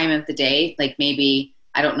 this time of the day, like maybe,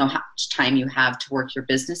 I don't know how much time you have to work your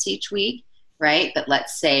business each week, right? But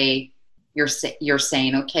let's say you're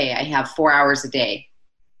saying, okay, I have 4 hours a day,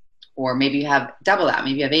 or maybe you have double that,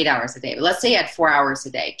 maybe you have 8 hours a day. But let's say you had 4 hours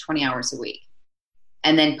a day, 20 hours a week.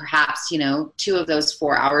 And then perhaps, 2 of those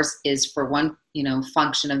 4 hours is for one,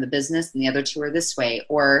 function of the business, and the other 2 are this way.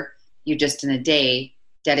 Or you just in a day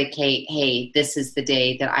dedicate, hey, this is the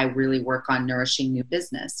day that I really work on nourishing new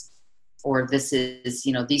business. Or this is,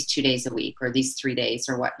 these 2 days a week, or these 3 days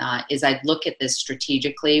or whatnot. Is I'd look at this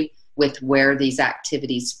strategically with where these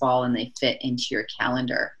activities fall and they fit into your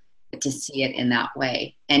calendar, to see it in that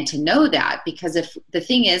way. And to know that, because if the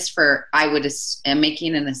thing is I'm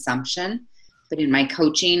making an assumption, but in my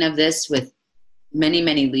coaching of this with many,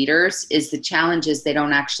 many leaders, is the challenge is they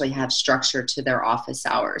don't actually have structure to their office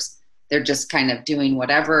hours. They're just kind of doing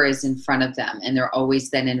whatever is in front of them. And they're always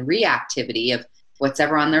then in reactivity of what's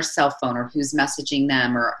ever on their cell phone, or who's messaging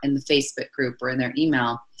them, or in the Facebook group, or in their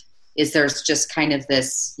email. Is there's just kind of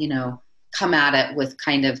this, come at it with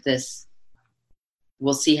kind of this,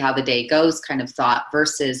 we'll see how the day goes kind of thought,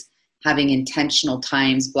 versus having intentional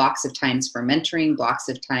times, blocks of times for mentoring, blocks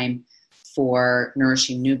of time for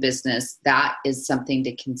nourishing new business. That is something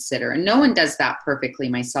to consider. And no one does that perfectly,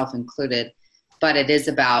 myself included, but it is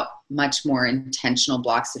about much more intentional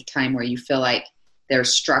blocks of time where you feel like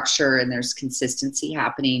there's structure and there's consistency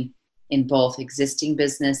happening in both existing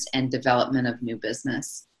business and development of new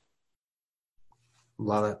business.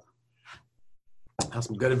 Love it. That's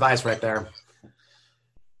some good advice right there.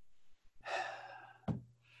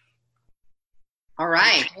 All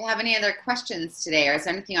right. Do you have any other questions today, or is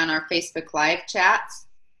there anything on our Facebook Live chats?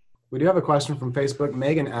 We do have a question from Facebook.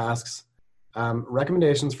 Megan asks,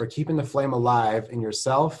 recommendations for keeping the flame alive in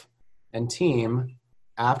yourself and team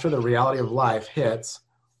after the reality of life hits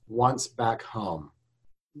once back home.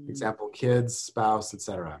 Example, kids, spouse,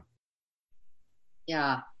 etc.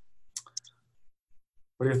 Yeah.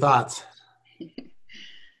 What are your thoughts?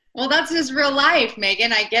 Well, that's just real life,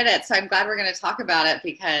 Megan. I get it. So I'm glad we're going to talk about it,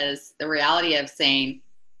 because the reality of saying,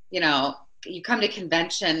 you know, you come to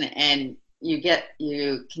convention and you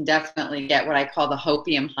can definitely get what I call the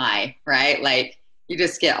hopium high, right? Like you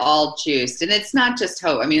just get all juiced, and it's not just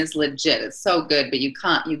hope. I mean, it's legit. It's so good, but you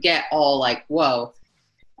get all like, whoa.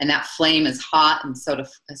 And that flame is hot and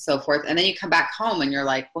so forth. And then you come back home and you're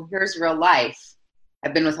like, well, here's real life.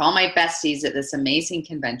 I've been with all my besties at this amazing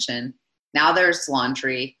convention. Now there's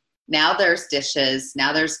laundry. Now there's dishes.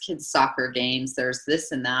 Now there's kids' soccer games. There's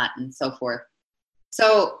this and that and so forth.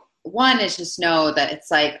 So one is just know that it's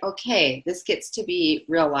like, okay, this gets to be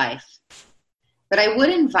real life. But I would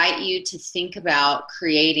invite you to think about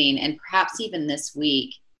creating, and perhaps even this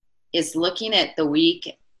week, is looking at the week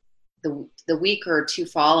or two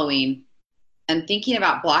following and thinking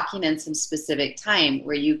about blocking in some specific time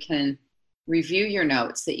where you can review your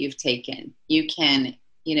notes that you've taken. You can,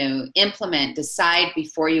 implement, decide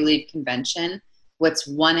before you leave convention, what's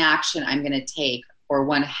one action I'm going to take or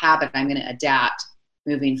one habit I'm going to adapt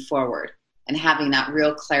moving forward, and having that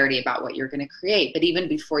real clarity about what you're going to create. But even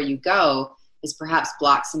before you go is perhaps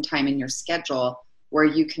block some time in your schedule where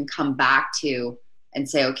you can come back to and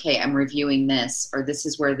say, okay, I'm reviewing this, or this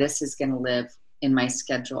is where this is going to live in my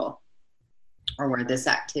schedule, or where this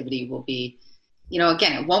activity will be.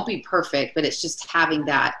 Again, it won't be perfect, but it's just having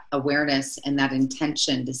that awareness and that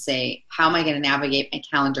intention to say, how am I going to navigate my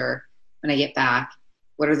calendar when I get back?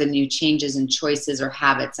 What are the new changes and choices or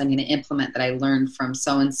habits I'm going to implement that I learned from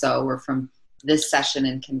so-and-so or from this session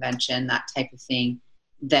and convention, that type of thing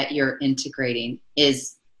that you're integrating it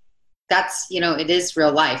is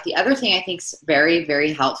real life. The other thing I think is very,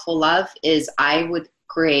 very helpful, love, is I would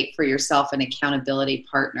create for yourself an accountability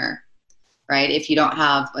partner, right? If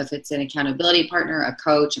it's an accountability partner, a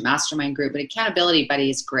coach, a mastermind group, an accountability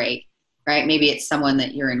buddy is great, right? Maybe it's someone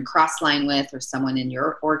that you're in cross line with, or someone in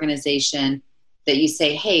your organization that you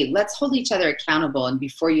say, hey, let's hold each other accountable. And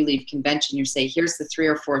before you leave convention, you say, here's the 3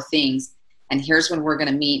 or 4 things, and here's when we're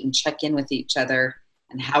going to meet and check in with each other,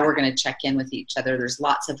 and how we're going to check in with each other. There's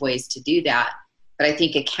lots of ways to do that. But I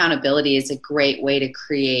think accountability is a great way to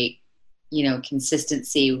create,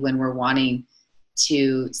 consistency when we're wanting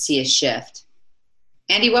to see a shift.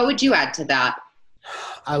 Andy, what would you add to that?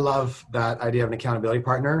 I love that idea of an accountability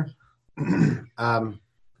partner.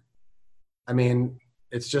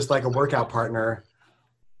 It's just like a workout partner,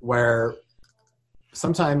 where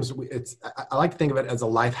sometimes I like to think of it as a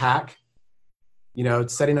life hack.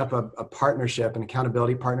 Setting up a partnership, an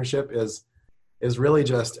accountability partnership is really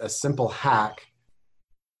just a simple hack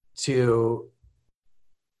to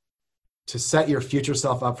set your future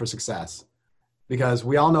self up for success. Because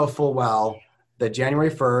we all know full well that January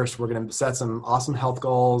 1st, we're going to set some awesome health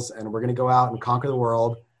goals, and we're going to go out and conquer the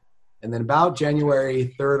world. And then about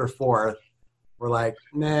January 3rd or 4th, we're like,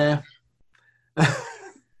 nah.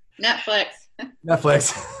 Netflix.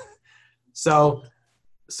 So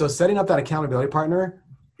setting up that accountability partner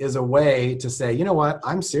is a way to say, you know what,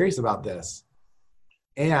 I'm serious about this.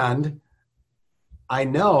 And I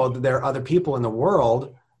know that there are other people in the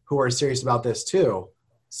world who are serious about this too.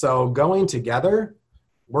 So going together,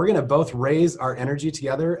 we're going to both raise our energy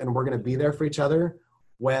together, and we're going to be there for each other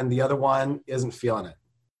when the other one isn't feeling it.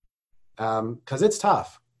 Because it's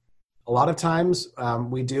tough. A lot of times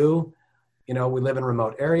we live in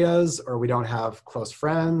remote areas, or we don't have close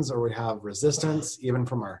friends, or we have resistance even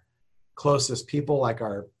from our closest people, like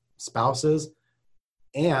our spouses.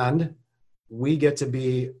 And we get to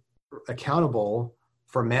be accountable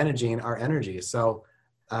for managing our energy. So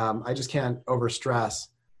I just can't overstress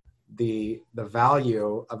the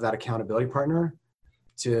value of that accountability partner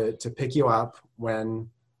to pick you up when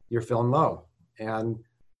you're feeling low, and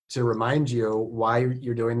to remind you why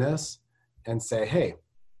you're doing this, and say, hey,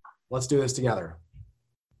 let's do this together.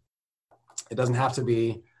 It doesn't have to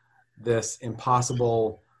be this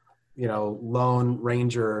impossible, Lone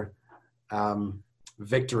Ranger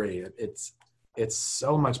victory. It's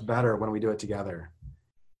so much better when we do it together.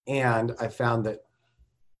 And I found that,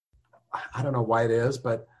 I don't know why it is,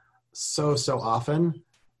 but so often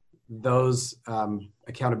those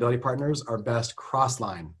accountability partners are best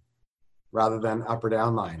cross-line rather than up or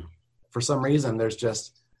down line. For some reason,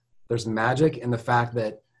 there's magic in the fact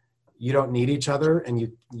that you don't need each other, and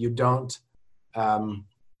you don't,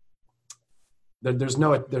 there's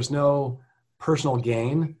no personal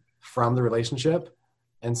gain from the relationship.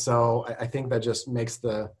 And so I think that just makes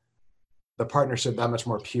the partnership that much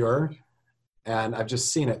more pure. And I've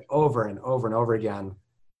just seen it over and over and over again.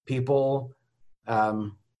 People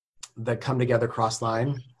that come together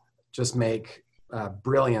cross-line just make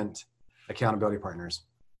brilliant accountability partners.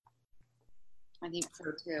 I think so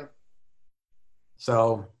too.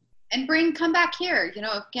 So And come back here,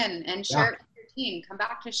 again, and share it with your team. Come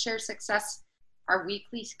back to Share Success, our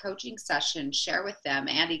weekly coaching session. Share with them.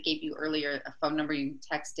 Andy gave you earlier a phone number you can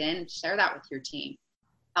text in. Share that with your team.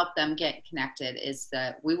 Help them get connected.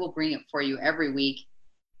 We will bring it for you every week.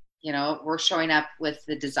 We're showing up with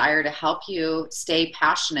the desire to help you stay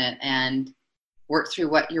passionate and work through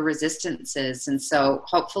what your resistance is. And so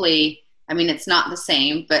hopefully, it's not the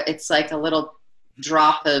same, but it's like a little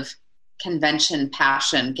drop of convention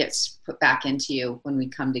passion gets put back into you when we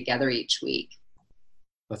come together each week.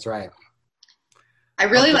 That's right. I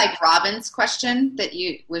really like Robin's question that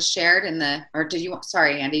was shared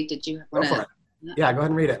sorry, Andy, did you want to? Yeah, go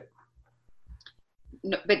ahead and read it.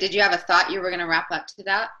 No, but did you have a thought you were going to wrap up to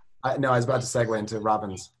that? No, I was about to segue into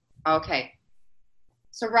Robin's. Okay.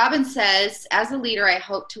 So Robin says, as a leader, I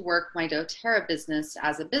hope to work my doTERRA business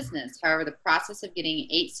as a business. However, the process of getting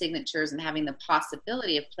 8 signatures and having the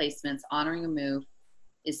possibility of placements honoring a move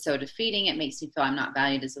is so defeating. It makes me feel I'm not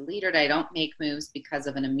valued as a leader. I don't make moves because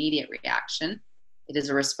of an immediate reaction. It is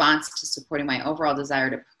a response to supporting my overall desire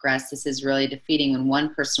to progress. This is really defeating when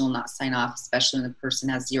one person will not sign off, especially when the person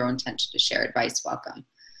has zero intention to share advice. Welcome.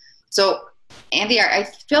 So, Andy, I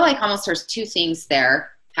feel like almost there's 2 things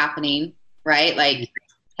there happening, right? Like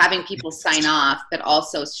having people sign off, but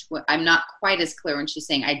also I'm not quite as clear when she's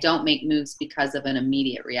saying I don't make moves because of an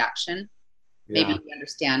immediate reaction. Yeah. Maybe you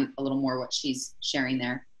understand a little more what she's sharing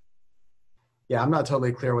there. Yeah, I'm not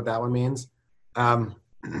totally clear what that one means.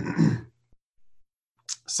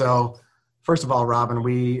 So first of all, Robin,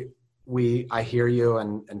 I hear you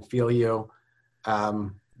and feel you.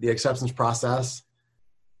 The acceptance process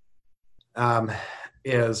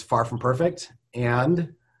is far from perfect,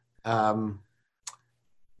 and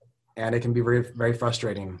it can be very, very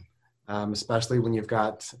frustrating, especially when you've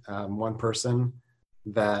got one person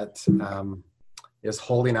that is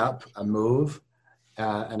holding up a move,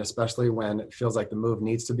 and especially when it feels like the move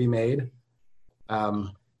needs to be made.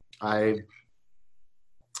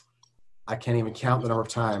 I can't even count the number of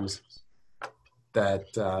times that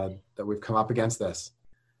we've come up against this.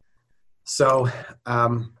 So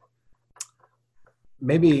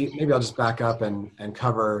maybe I'll just back up and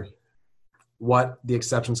cover what the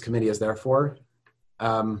exceptions committee is there for.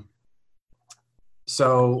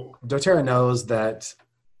 So doTERRA knows that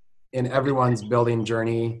in everyone's building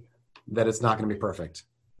journey that it's not going to be perfect,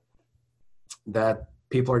 that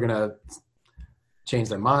people are going to change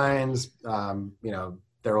their minds.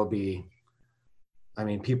 There will be,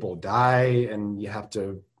 people die and you have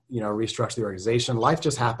to, restructure the organization. Life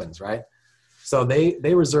just happens, right? So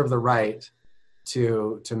they reserve the right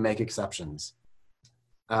to make exceptions,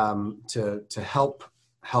 to help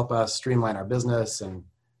us streamline our business and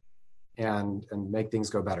make things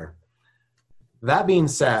go better. That being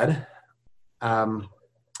said,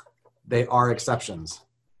 they are exceptions.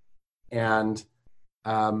 And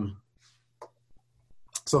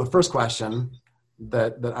so the first question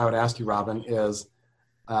that I would ask you, Robin, is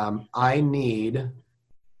I need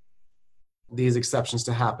these exceptions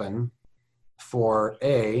to happen for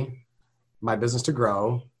A, my business to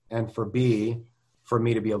grow, and for B, for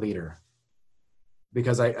me to be a leader.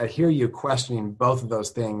 Because I hear you questioning both of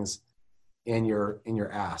those things in your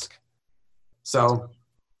ask. So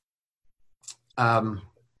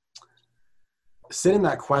sit in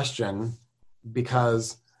that question,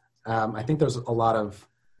 because I think there's a lot of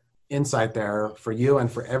insight there for you and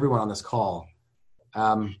for everyone on this call.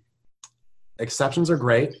 Exceptions are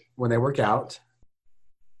great when they work out,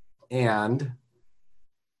 and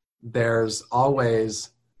there's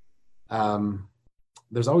always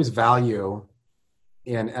value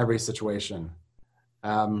in every situation.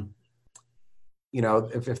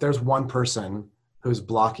 If there's one person who's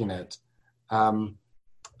blocking it,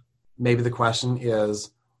 maybe the question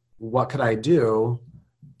is, what could I do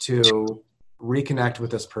to reconnect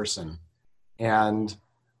with this person? And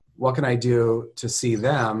what can I do to see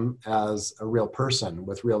them as a real person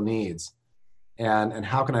with real needs? And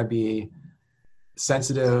how can I be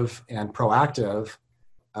sensitive and proactive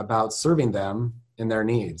about serving them in their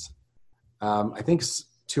needs? I think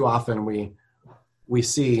too often we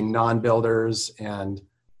see non-builders and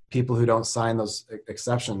people who don't sign those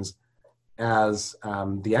exceptions as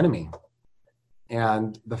the enemy.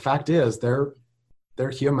 And the fact is, they're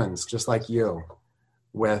humans just like you,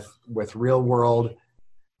 with real world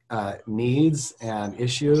needs and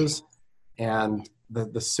issues. And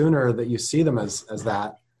the sooner that you see them as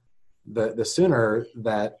that, the sooner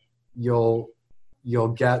that you'll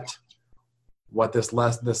get what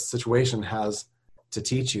this situation has to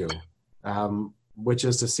teach you, which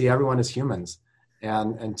is to see everyone as humans,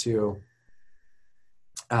 and to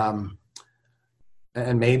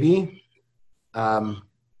and maybe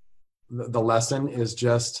the lesson is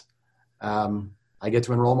just, I get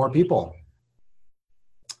to enroll more people.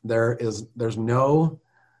 There's no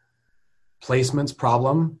placements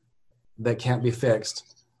problem that can't be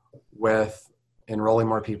fixed with enrolling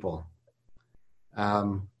more people.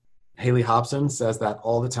 Haley Hobson says that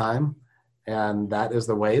all the time, and that is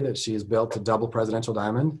the way that she's built to double Presidential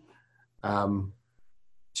Diamond.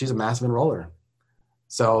 She's a massive enroller.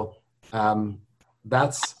 So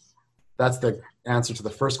that's the answer to the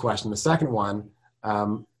first question. The second one,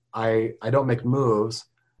 I don't make moves,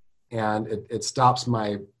 and it stops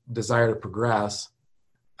my desire to progress.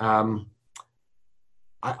 I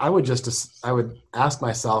would ask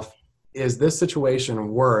myself, is this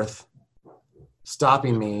situation worth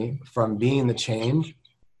stopping me from being the change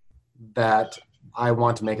that I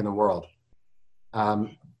want to make in the world?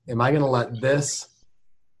 Am I going to let this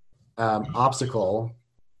obstacle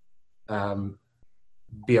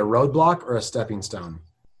be a roadblock or a stepping stone?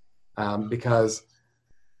 Because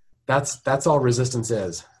that's all resistance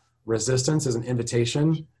is. Resistance is an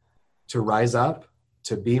invitation to rise up,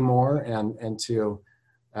 to be more, and to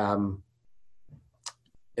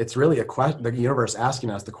it's really a question, the universe asking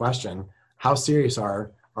us the question, how serious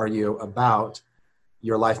are you about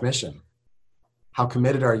your life mission? How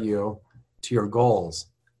committed are you to your goals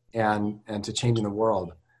and to changing the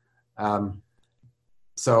world?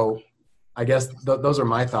 So I guess those are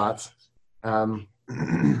my thoughts.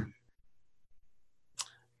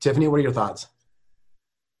 Tiffany, what are your thoughts?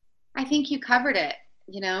 I think you covered it,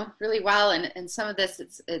 really well. And some of this,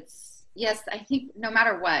 it's yes, I think no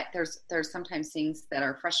matter what, there's sometimes things that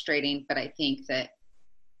are frustrating, but I think that,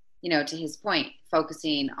 to his point,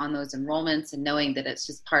 focusing on those enrollments and knowing that it's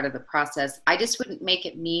just part of the process. I just wouldn't make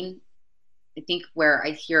it mean. I think where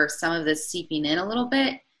I hear some of this seeping in a little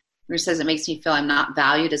bit, where it says it makes me feel I'm not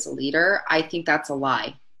valued as a leader, I think that's a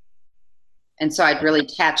lie. And so I'd really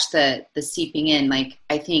catch the seeping in. Like,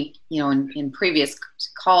 I think, in previous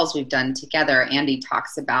calls we've done together, Andy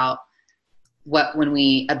talks about when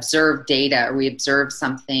we observe data or we observe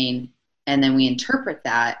something and then we interpret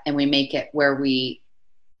that and we make it where we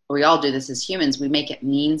all do this as humans, we make it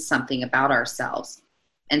mean something about ourselves.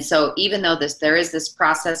 And so even though there is this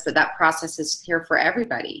process, but that process is here for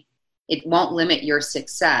everybody. It won't limit your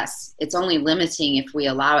success. It's only limiting if we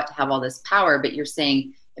allow it to have all this power, but you're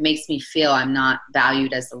saying it makes me feel I'm not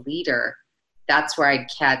valued as a leader. That's where I'd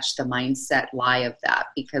catch the mindset lie of that,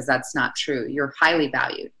 because that's not true. You're highly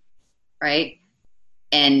valued, right?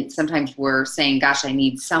 And sometimes we're saying, gosh, I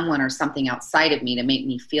need someone or something outside of me to make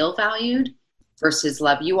me feel valued, versus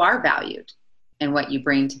love. You are valued. And what you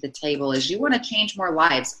bring to the table is you want to change more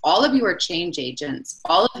lives. All of you are change agents.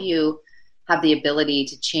 All of you have the ability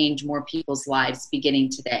to change more people's lives beginning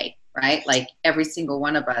today, right? Like every single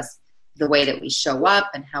one of us, the way that we show up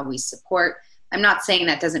and how we support. I'm not saying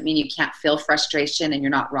that doesn't mean you can't feel frustration, and you're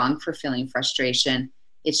not wrong for feeling frustration.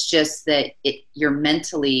 It's just that you're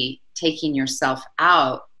mentally taking yourself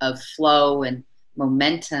out of flow and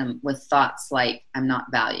momentum with thoughts like, I'm not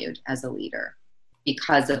valued as a leader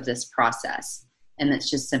because of this process. And that's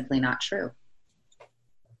just simply not true.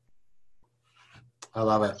 I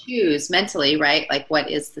love it. Choose mentally, right? Like, what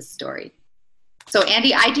is the story? So,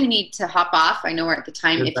 Andy, I do need to hop off. I know we're at the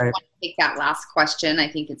time. If you want to take that last question, I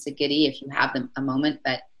think it's a goodie if you have a moment.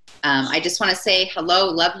 But I just want to say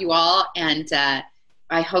hello, love you all. And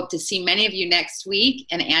I hope to see many of you next week.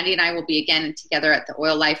 And Andy and I will be again together at the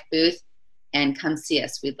Oil Life booth. And come see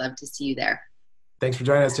us. We'd love to see you there. Thanks for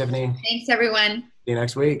joining us, Tiffany. Thanks, everyone. See you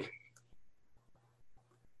next week.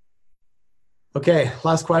 Okay,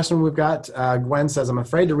 last question we've got. Gwen says, I'm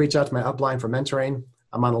afraid to reach out to my upline for mentoring.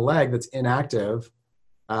 I'm on a leg that's inactive,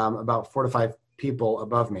 about 4 to 5 people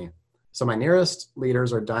above me. So my nearest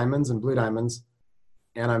leaders are diamonds and blue diamonds,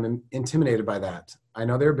 and I'm intimidated by that. I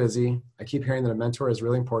know they're busy. I keep hearing that a mentor is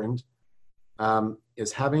really important.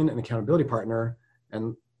 Is having an accountability partner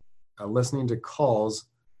and listening to calls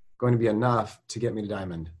going to be enough to get me to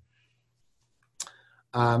diamond?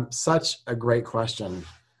 Such a great question,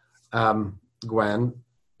 Gwen.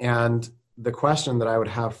 And the question that I would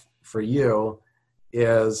have for you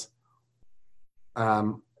is,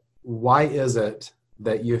 why is it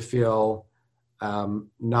that you feel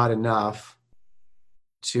not enough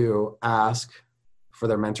to ask for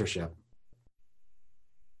their mentorship?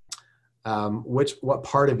 What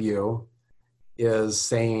part of you is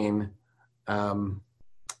saying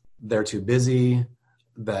they're too busy,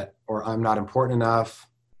 or I'm not important enough?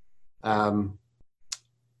 I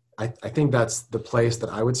think that's the place that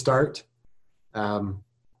I would start, and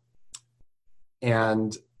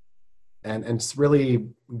really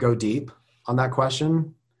go deep on that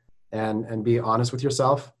question and be honest with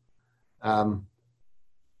yourself.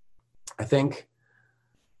 I think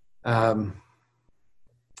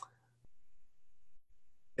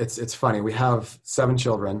it's funny. We have 7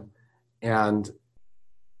 children, and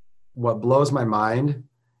what blows my mind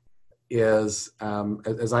is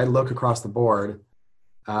as I look across the board,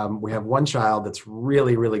 we have one child that's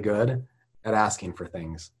really, really good at asking for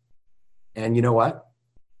things. And you know what?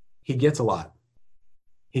 He gets a lot.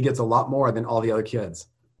 He gets a lot more than all the other kids.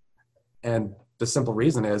 And the simple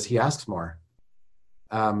reason is he asks more.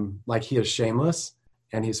 Like, he is shameless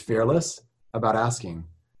and he's fearless about asking.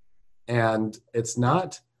 And it's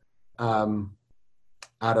not out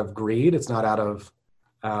of greed. It's not out of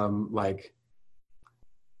like,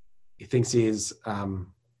 he thinks he's, I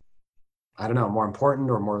don't know, more important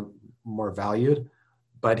or more valued,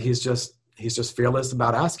 but he's just fearless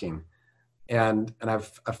about asking. And I've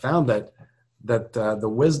found that the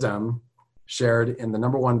wisdom shared in the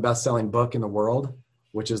 #1 best-selling book in the world,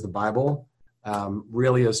 which is the Bible,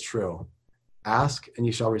 really is true. Ask and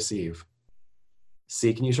you shall receive.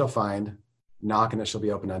 Seek and you shall find. Knock and it shall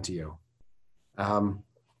be opened unto you.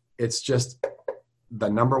 It's just the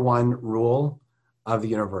 #1 rule of the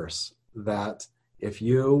universe, that if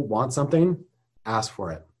you want something, ask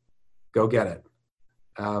for it. Go get it.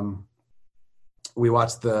 We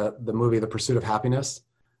watched the movie The Pursuit of Happiness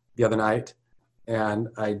the other night, and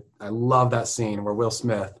I love that scene where Will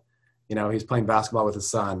Smith, he's playing basketball with his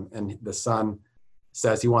son, and the son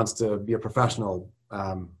says he wants to be a professional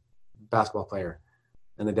basketball player.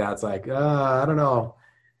 And the dad's like, I don't know.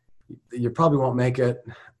 You probably won't make it.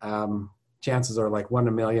 Chances are like 1 in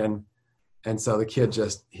a million. And so the kid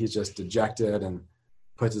he's just dejected and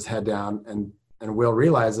puts his head down, and Will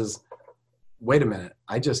realizes, wait a minute,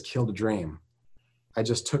 I just killed a dream. I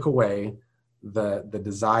just took away the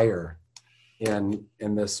desire in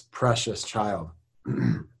this precious child.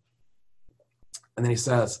 And then he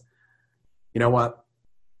says, you know what?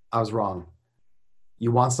 I was wrong.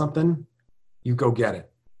 You want something, you go get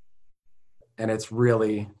it. And it's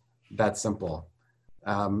really that simple.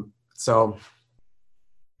 So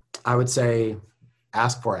I would say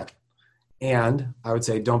ask for it. And I would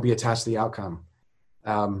say don't be attached to the outcome.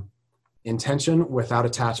 Intention without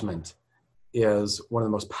attachment is one of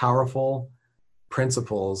the most powerful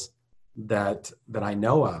principles that I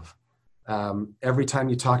know of. Every time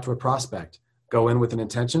you talk to a prospect, go in with an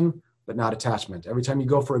intention, but not attachment. Every time you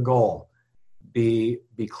go for a goal, be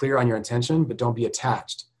clear on your intention, but don't be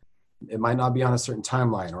attached. It might not be on a certain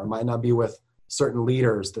timeline, or it might not be with certain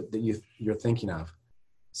leaders that you're thinking of.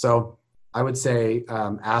 So I would say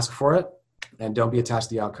ask for it and don't be attached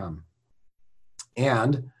to the outcome.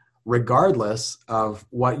 And regardless of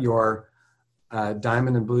what your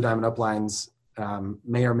diamond and blue diamond uplines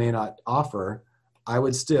may or may not offer, I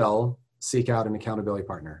would still seek out an accountability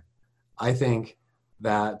partner. I think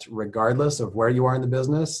that regardless of where you are in the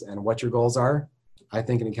business and what your goals are, I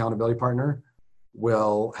think an accountability partner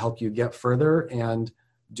will help you get further and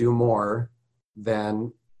do more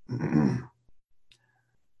than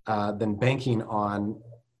banking on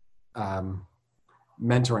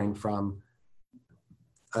mentoring from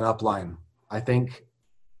an upline. I think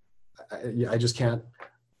I just can't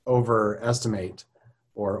overestimate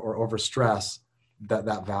or overstress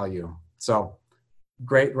that value. So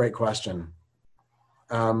great question.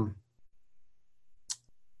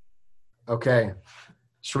 Okay.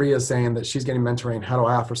 Shreya is saying that she's getting mentoring. How do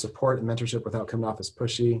I offer support and mentorship without coming off as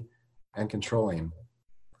pushy and controlling?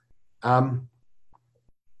 I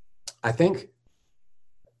think,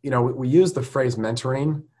 we use the phrase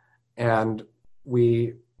mentoring, and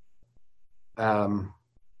we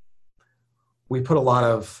put a lot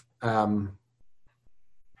of, I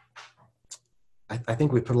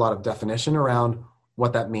think we put a lot of definition around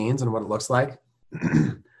what that means and what it looks like.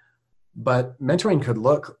 But mentoring could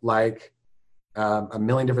look like a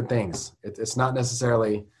million different things. It's not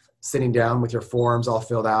necessarily sitting down with your forms all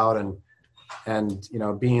filled out and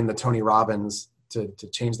being the Tony Robbins to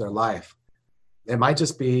change their life. It might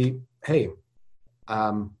just be, hey,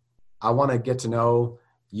 I want to get to know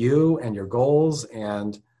you and your goals,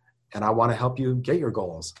 and I want to help you get your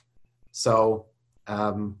goals. So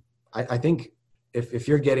I think if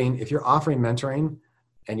you're offering mentoring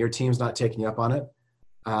and your team's not taking you up on it,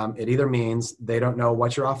 it either means they don't know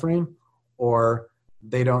what you're offering, or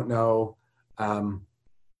they don't know,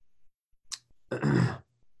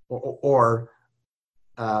 or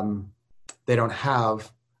they don't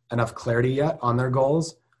have enough clarity yet on their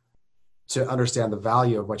goals to understand the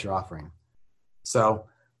value of what you're offering. So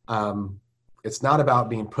it's not about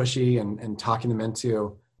being pushy and talking them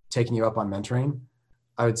into taking you up on mentoring.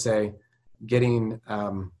 I would say getting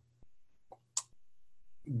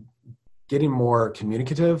more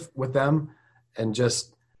communicative with them and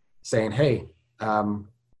just saying, hey,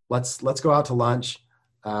 let's go out to lunch.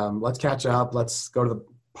 Let's catch up. Let's go to the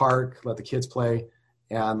park, let the kids play,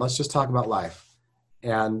 and let's just talk about life.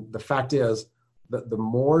 And the fact is that the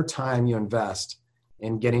more time you invest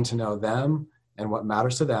in getting to know them and what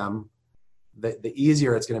matters to them, the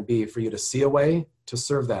easier it's going to be for you to see a way to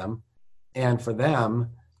serve them and for them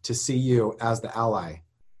to see you as the ally.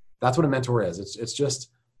 That's what a mentor is. It's just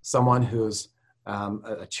someone who's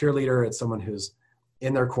a cheerleader. It's someone who's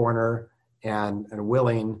in their corner and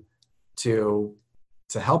willing to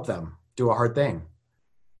help them do a hard thing.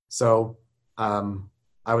 So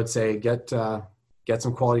I would say get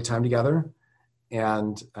some quality time together,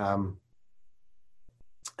 and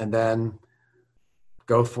then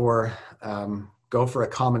go for a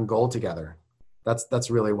common goal together. That's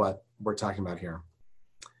really what we're talking about here.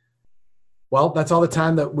 Well, that's all the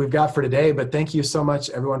time that we've got for today, but thank you so much,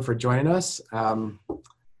 everyone, for joining us.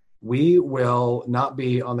 We will not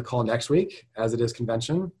be on the call next week, as it is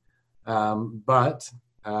convention, but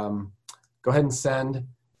go ahead and send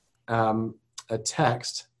a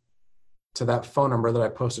text to that phone number that I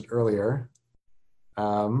posted earlier.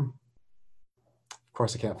 Of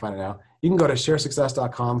course, I can't find it now. You can go to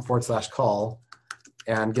sharesuccess.com/call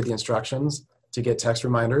and get the instructions to get text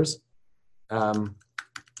reminders.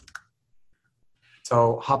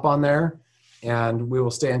 So hop on there, and we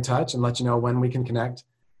will stay in touch and let you know when we can connect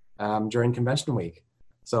during convention week.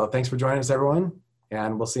 So thanks for joining us, everyone,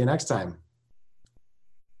 and we'll see you next time.